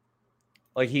eventually,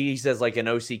 like he says, like an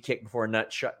OC kick before a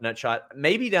nut shot,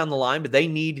 maybe down the line, but they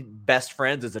need best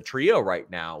friends as a trio right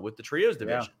now with the trios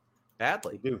division.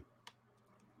 Badly. They do.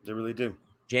 They really do.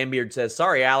 Jambeard says,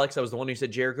 sorry, Alex, I was the one who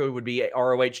said Jericho would be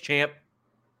ROH champ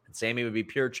and Sammy would be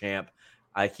pure champ.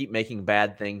 I keep making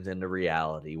bad things into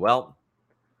reality. Well,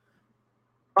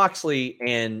 Moxley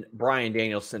and Bryan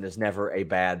Danielson is never a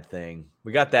bad thing.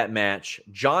 We got that match.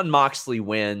 John Moxley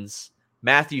wins.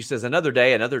 Matthew says, another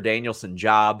day, another Danielson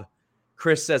job.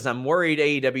 Chris says, I'm worried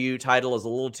AEW title is a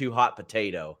little too hot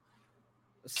potato.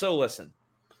 So listen,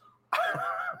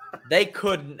 They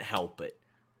couldn't help it.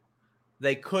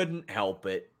 They couldn't help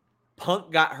it.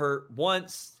 Punk got hurt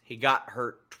once. He got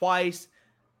hurt twice.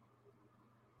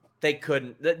 They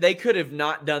couldn't. They could have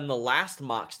not done the last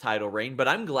Mox title reign, but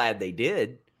I'm glad they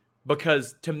did,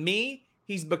 because to me,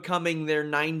 he's becoming their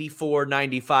 94,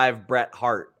 95 Bret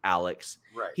Hart, Alex.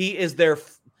 Right. He's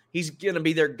going to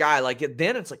be their guy. Like,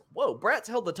 then it's like, whoa, Bret's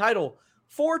held the title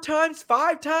 4 times,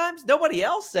 5 times. Nobody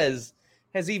else has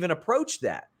even approached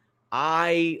that.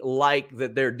 I like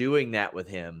that they're doing that with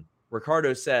him.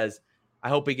 Ricardo says, I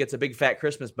hope he gets a big fat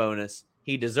Christmas bonus.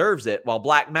 He deserves it. While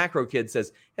Black Macro Kid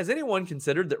says, has anyone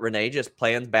considered that Renee just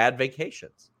plans bad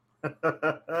vacations?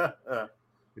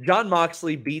 Jon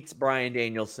Moxley beats Bryan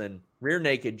Danielson. Rear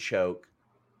naked choke.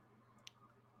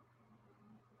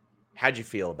 How'd you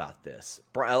feel about this?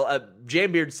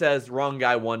 Jambeard says wrong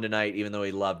guy won tonight, even though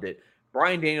he loved it.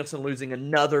 Bryan Danielson losing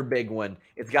another big one.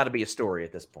 It's got to be a story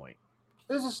at this point.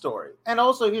 There's a story. And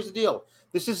also, here's the deal.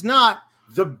 This is not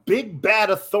the big bad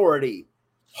authority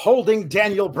holding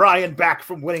Daniel Bryan back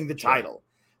from winning the title.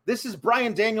 This is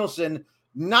Bryan Danielson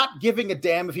not giving a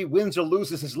damn if he wins or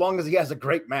loses as long as he has a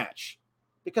great match,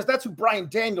 because that's who Bryan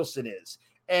Danielson is.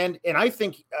 And I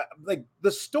think like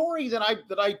the story that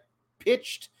I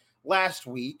pitched last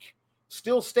week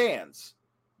still stands.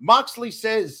 Moxley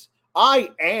says,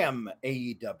 I am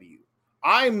AEW.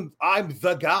 I'm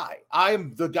the guy.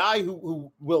 I'm the guy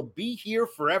who will be here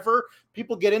forever.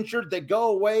 People get injured, they go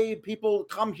away. People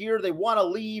come here, they want to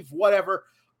leave, whatever.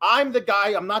 I'm the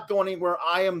guy. I'm not going anywhere.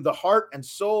 I am the heart and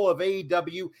soul of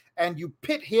AEW. And you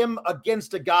pit him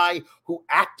against a guy who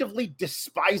actively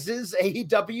despises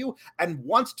AEW and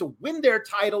wants to win their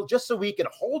title just so he can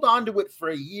hold on to it for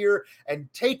a year and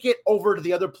take it over to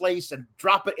the other place and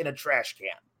drop it in a trash can.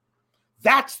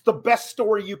 That's the best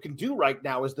story you can do right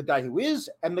now, is the guy who is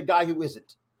and the guy who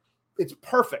isn't. It's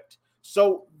perfect.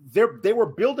 So they were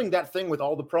building that thing with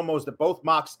all the promos that both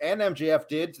Mox and MJF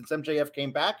did since MJF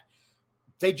came back.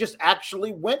 They just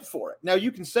actually went for it. Now,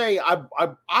 you can say,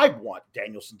 I want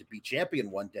Danielson to be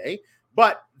champion one day,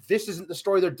 but this isn't the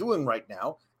story they're doing right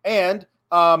now. And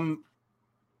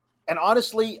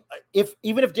honestly,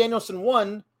 even if Danielson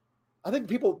won, I think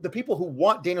the people who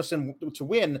want Danielson to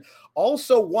win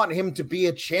also want him to be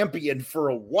a champion for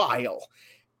a while.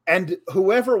 And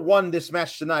whoever won this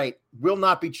match tonight will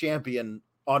not be champion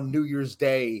on New Year's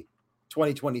Day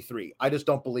 2023. I just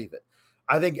don't believe it.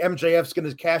 I think MJF's going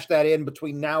to cash that in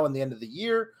between now and the end of the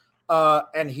year,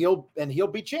 and he'll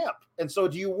be champ. And so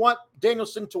do you want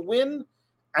Danielson to win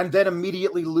and then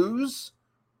immediately lose?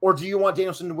 Or do you want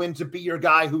Danielson to win to be your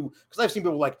guy who, because I've seen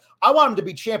people like, I want him to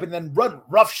be champion and then run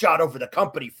roughshod over the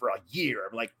company for a year.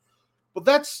 I'm like, well,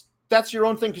 that's your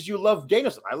own thing because you love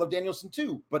Danielson. I love Danielson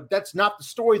too, but that's not the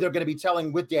story they're going to be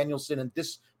telling with Danielson at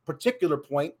this particular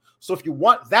point. So if you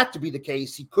want that to be the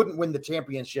case, he couldn't win the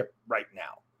championship right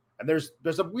now. And there's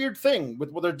a weird thing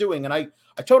with what they're doing, and I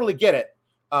totally get it.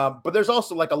 But there's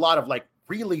also like a lot of like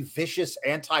really vicious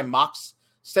anti-Mox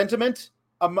sentiment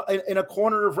in a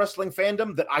corner of wrestling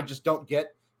fandom that I just don't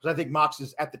get, because I think Mox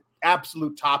is at the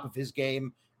absolute top of his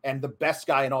game and the best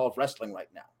guy in all of wrestling right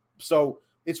now. So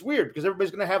it's weird because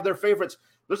everybody's going to have their favorites.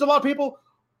 There's a lot of people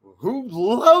who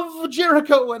love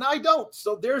Jericho and I don't.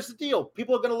 So there's the deal.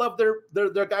 People are going to love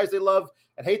their guys they love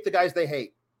and hate the guys they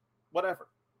hate. Whatever.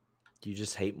 You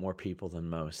just hate more people than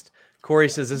most. Corey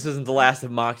says this isn't the last of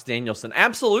Mox Danielson.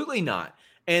 Absolutely not.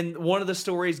 And one of the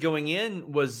stories going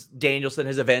in was Danielson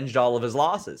has avenged all of his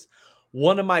losses.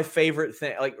 One of my favorite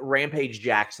things, like Rampage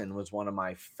Jackson was one of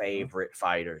my favorite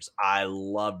fighters. I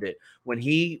loved it. When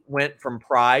he went from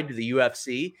Pride to the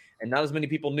UFC and not as many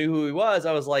people knew who he was,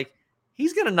 I was like,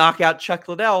 he's going to knock out Chuck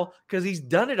Liddell because he's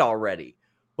done it already.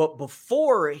 But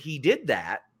before he did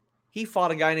that, he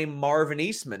fought a guy named Marvin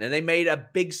Eastman, and they made a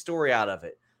big story out of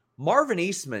it. Marvin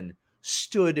Eastman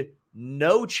stood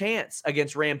no chance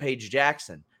against Rampage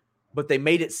Jackson, but they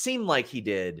made it seem like he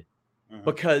did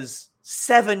because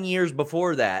 7 years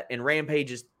before that, in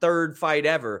Rampage's third fight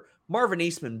ever, Marvin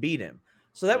Eastman beat him.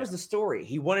 So that was the story.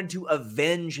 He wanted to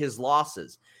avenge his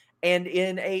losses. And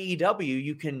in AEW,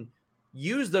 you can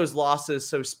use those losses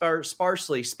so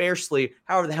sparsely,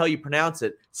 however the hell you pronounce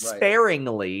it,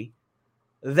 sparingly,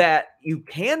 that you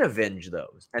can avenge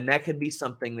those. And that could be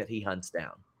something that he hunts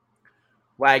down.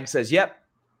 Wag says, yep,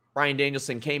 Bryan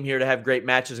Danielson came here to have great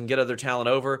matches and get other talent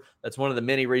over. That's one of the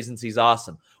many reasons he's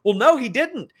awesome. Well, no, he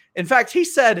didn't. In fact, he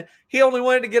said he only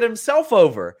wanted to get himself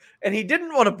over, and he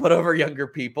didn't want to put over younger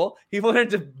people. He wanted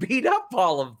to beat up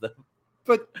all of them.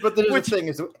 But there's the thing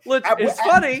is, it's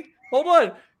funny. Hold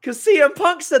on, because CM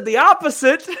Punk said the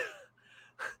opposite.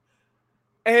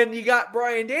 And you got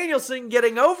Bryan Danielson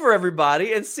getting over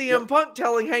everybody, and CM Punk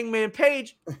telling Hangman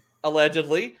Page,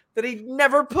 allegedly, that he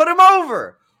never put him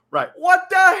over. Right. What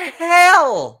the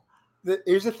hell?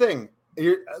 Here's the thing.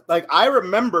 I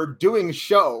remember doing a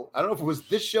show. I don't know if it was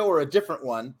this show or a different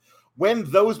one, when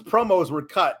those promos were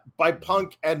cut by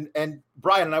Punk and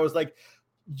Brian. And I was like,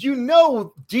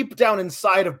 deep down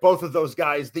inside of both of those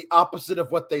guys, the opposite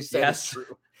of what they said is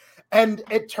true. And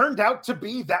it turned out to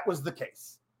be that was the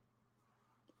case.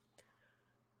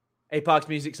 Apox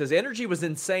Music says, energy was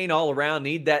insane all around.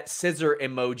 Need that scissor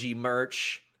emoji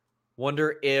merch.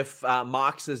 Wonder if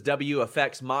Mox's W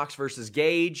affects Mox versus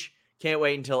Gage. Can't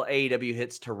wait until AEW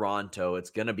hits Toronto.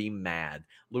 It's going to be mad.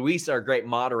 Luis, our great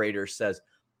moderator, says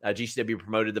GCW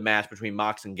promoted the match between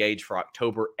Mox and Gage for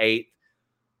October 8th.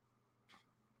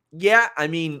 Yeah, I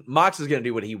mean, Mox is going to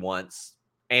do what he wants.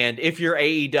 And if you're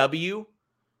AEW,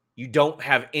 you don't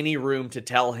have any room to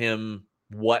tell him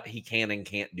what he can and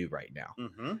can't do right now.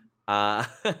 Mm-hmm.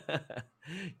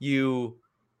 You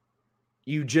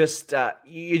just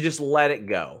let it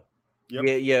go.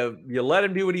 Yep. You let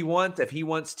him do what he wants. If he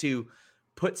wants to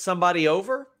put somebody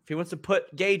over, if he wants to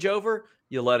put Gage over,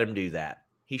 you let him do that.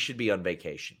 He should be on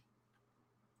vacation.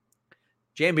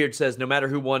 Jambeard says, no matter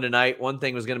who won tonight, one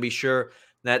thing was going to be sure.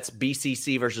 That's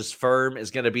BCC versus Firm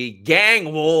is going to be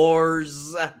gang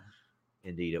wars.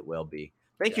 Indeed, it will be.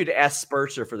 Thank you to S.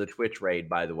 Spurser for the Twitch raid,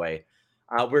 by the way.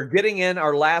 We're getting in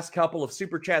our last couple of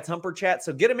super chats, humper chats.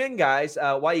 So get them in, guys,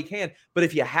 while you can. But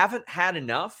if you haven't had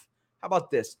enough, how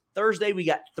about this? Thursday, we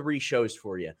got 3 shows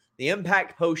for you. The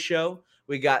Impact post show.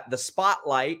 We got the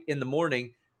Spotlight in the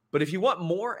morning. But if you want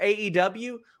more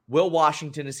AEW, Will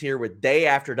Washington is here with Day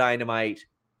After Dynamite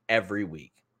every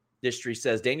week. Distry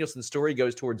says Danielson's story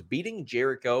goes towards beating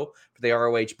Jericho for the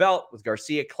ROH belt, with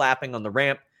Garcia clapping on the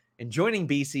ramp and joining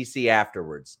BCC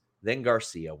afterwards. Then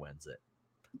Garcia wins it.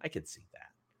 I could see that.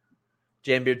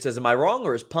 Jambeard says, am I wrong,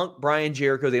 or is Punk, Bryan,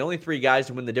 Jericho the only 3 guys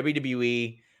to win the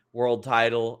WWE world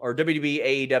title, or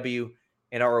WWE, AEW,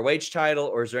 and ROH title,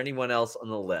 or is there anyone else on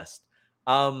the list?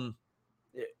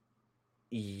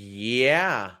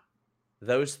 Yeah.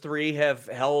 Those 3 have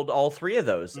held all 3 of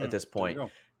those at this point.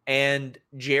 And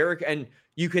Jericho, and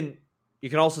you can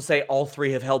also say all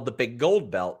 3 have held the big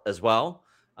gold belt as well.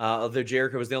 Although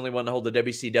Jericho was the only one to hold the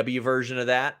WCW version of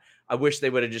that. I wish they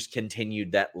would have just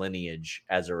continued that lineage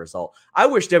as a result. I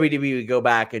wish WWE would go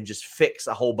back and just fix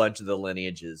a whole bunch of the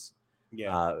lineages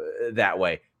that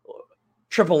way.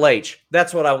 Triple H,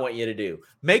 that's what I want you to do.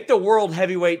 Make the world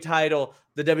heavyweight title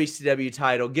the WCW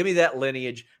title. Give me that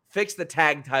lineage. Fix the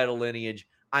tag title lineage.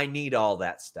 I need all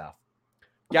that stuff.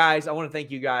 Guys, I want to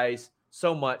thank you guys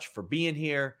so much for being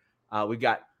here. We've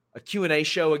got a Q&A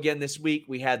show again this week.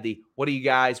 We had the What Do You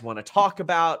Guys Want to Talk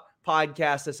About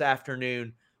podcast this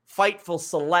afternoon.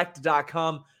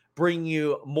 FightfulSelect.com bring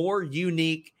you more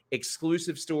unique,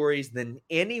 exclusive stories than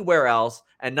anywhere else.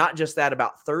 And not just that,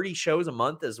 about 30 shows a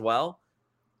month as well.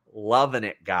 Loving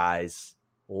it, guys.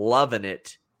 Loving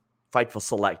it.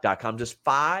 FightfulSelect.com. Just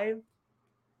 $5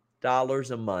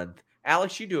 a month.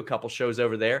 Alex, you do a couple shows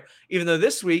over there. Even though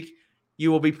this week you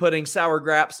will be putting Sour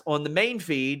Graps on the main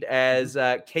feed as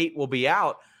Kate will be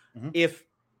out. Mm-hmm. If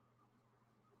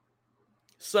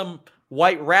some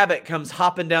white rabbit comes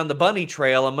hopping down the bunny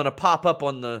trail, I'm going to pop up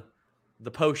on the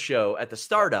post show at the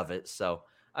start of it. So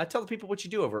tell the people what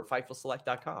you do over at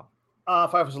FightfulSelect.com.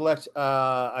 Fightful Select,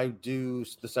 I do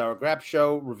the Sour Grap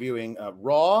show reviewing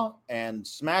Raw and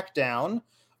SmackDown.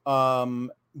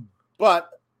 But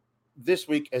this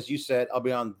week, as you said, I'll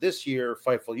be on this year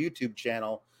Fightful YouTube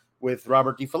channel with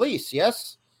Robert DeFelice,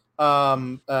 yes?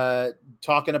 Talking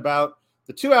about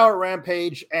the 2-hour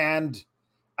Rampage and,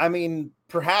 I mean,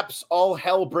 perhaps all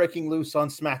hell breaking loose on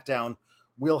SmackDown.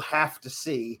 We'll have to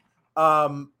see.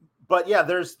 But yeah,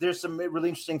 there's some really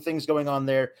interesting things going on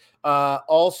there.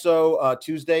 Also,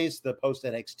 Tuesdays, the post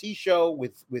NXT show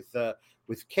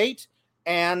with Kate,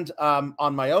 and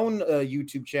on my own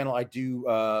YouTube channel, I do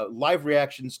live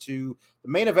reactions to the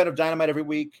main event of Dynamite every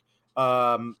week.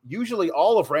 Usually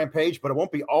all of Rampage, but it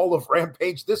won't be all of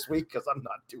Rampage this week because I'm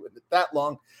not doing it that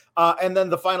long. And then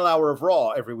the final hour of Raw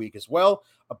every week as well.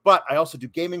 But I also do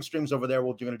gaming streams over there.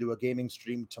 We're going to do a gaming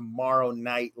stream tomorrow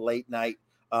night, late night.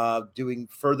 Doing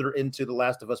further into The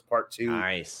Last of Us Part 2.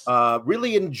 Nice.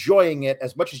 Really enjoying it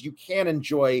as much as you can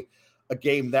enjoy a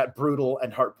game that brutal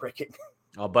and heartbreaking.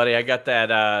 Oh, buddy, I got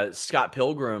that Scott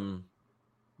Pilgrim,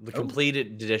 the completed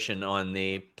edition on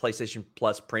the PlayStation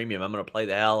Plus Premium. I'm going to play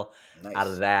the hell out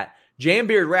of that.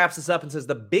 Jambeard wraps us up and says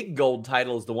the big gold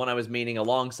title is the one I was meaning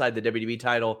alongside the WWE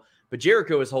title, but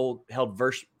Jericho has held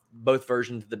both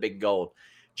versions of the big gold.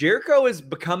 Jericho is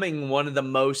becoming one of the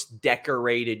most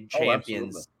decorated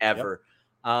champions ever.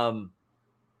 Yep.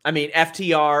 I mean,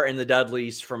 FTR and the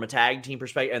Dudleys from a tag team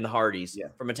perspective, and the Hardys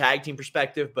from a tag team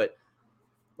perspective. But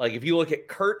like, if you look at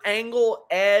Kurt Angle,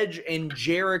 Edge, and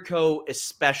Jericho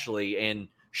especially, and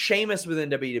Sheamus within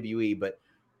WWE, but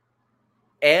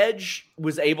Edge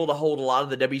was able to hold a lot of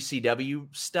the WCW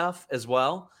stuff as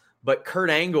well. But Kurt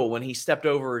Angle, when he stepped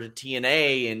over to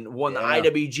TNA and won the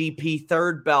IWGP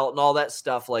third belt and all that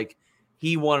stuff, like,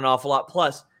 he won an awful lot.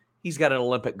 Plus, he's got an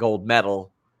Olympic gold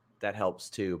medal. That helps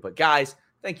too. But guys,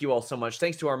 thank you all so much.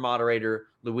 Thanks to our moderator,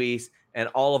 Luis, and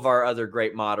all of our other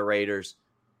great moderators.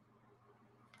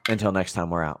 Until next time,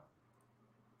 we're out.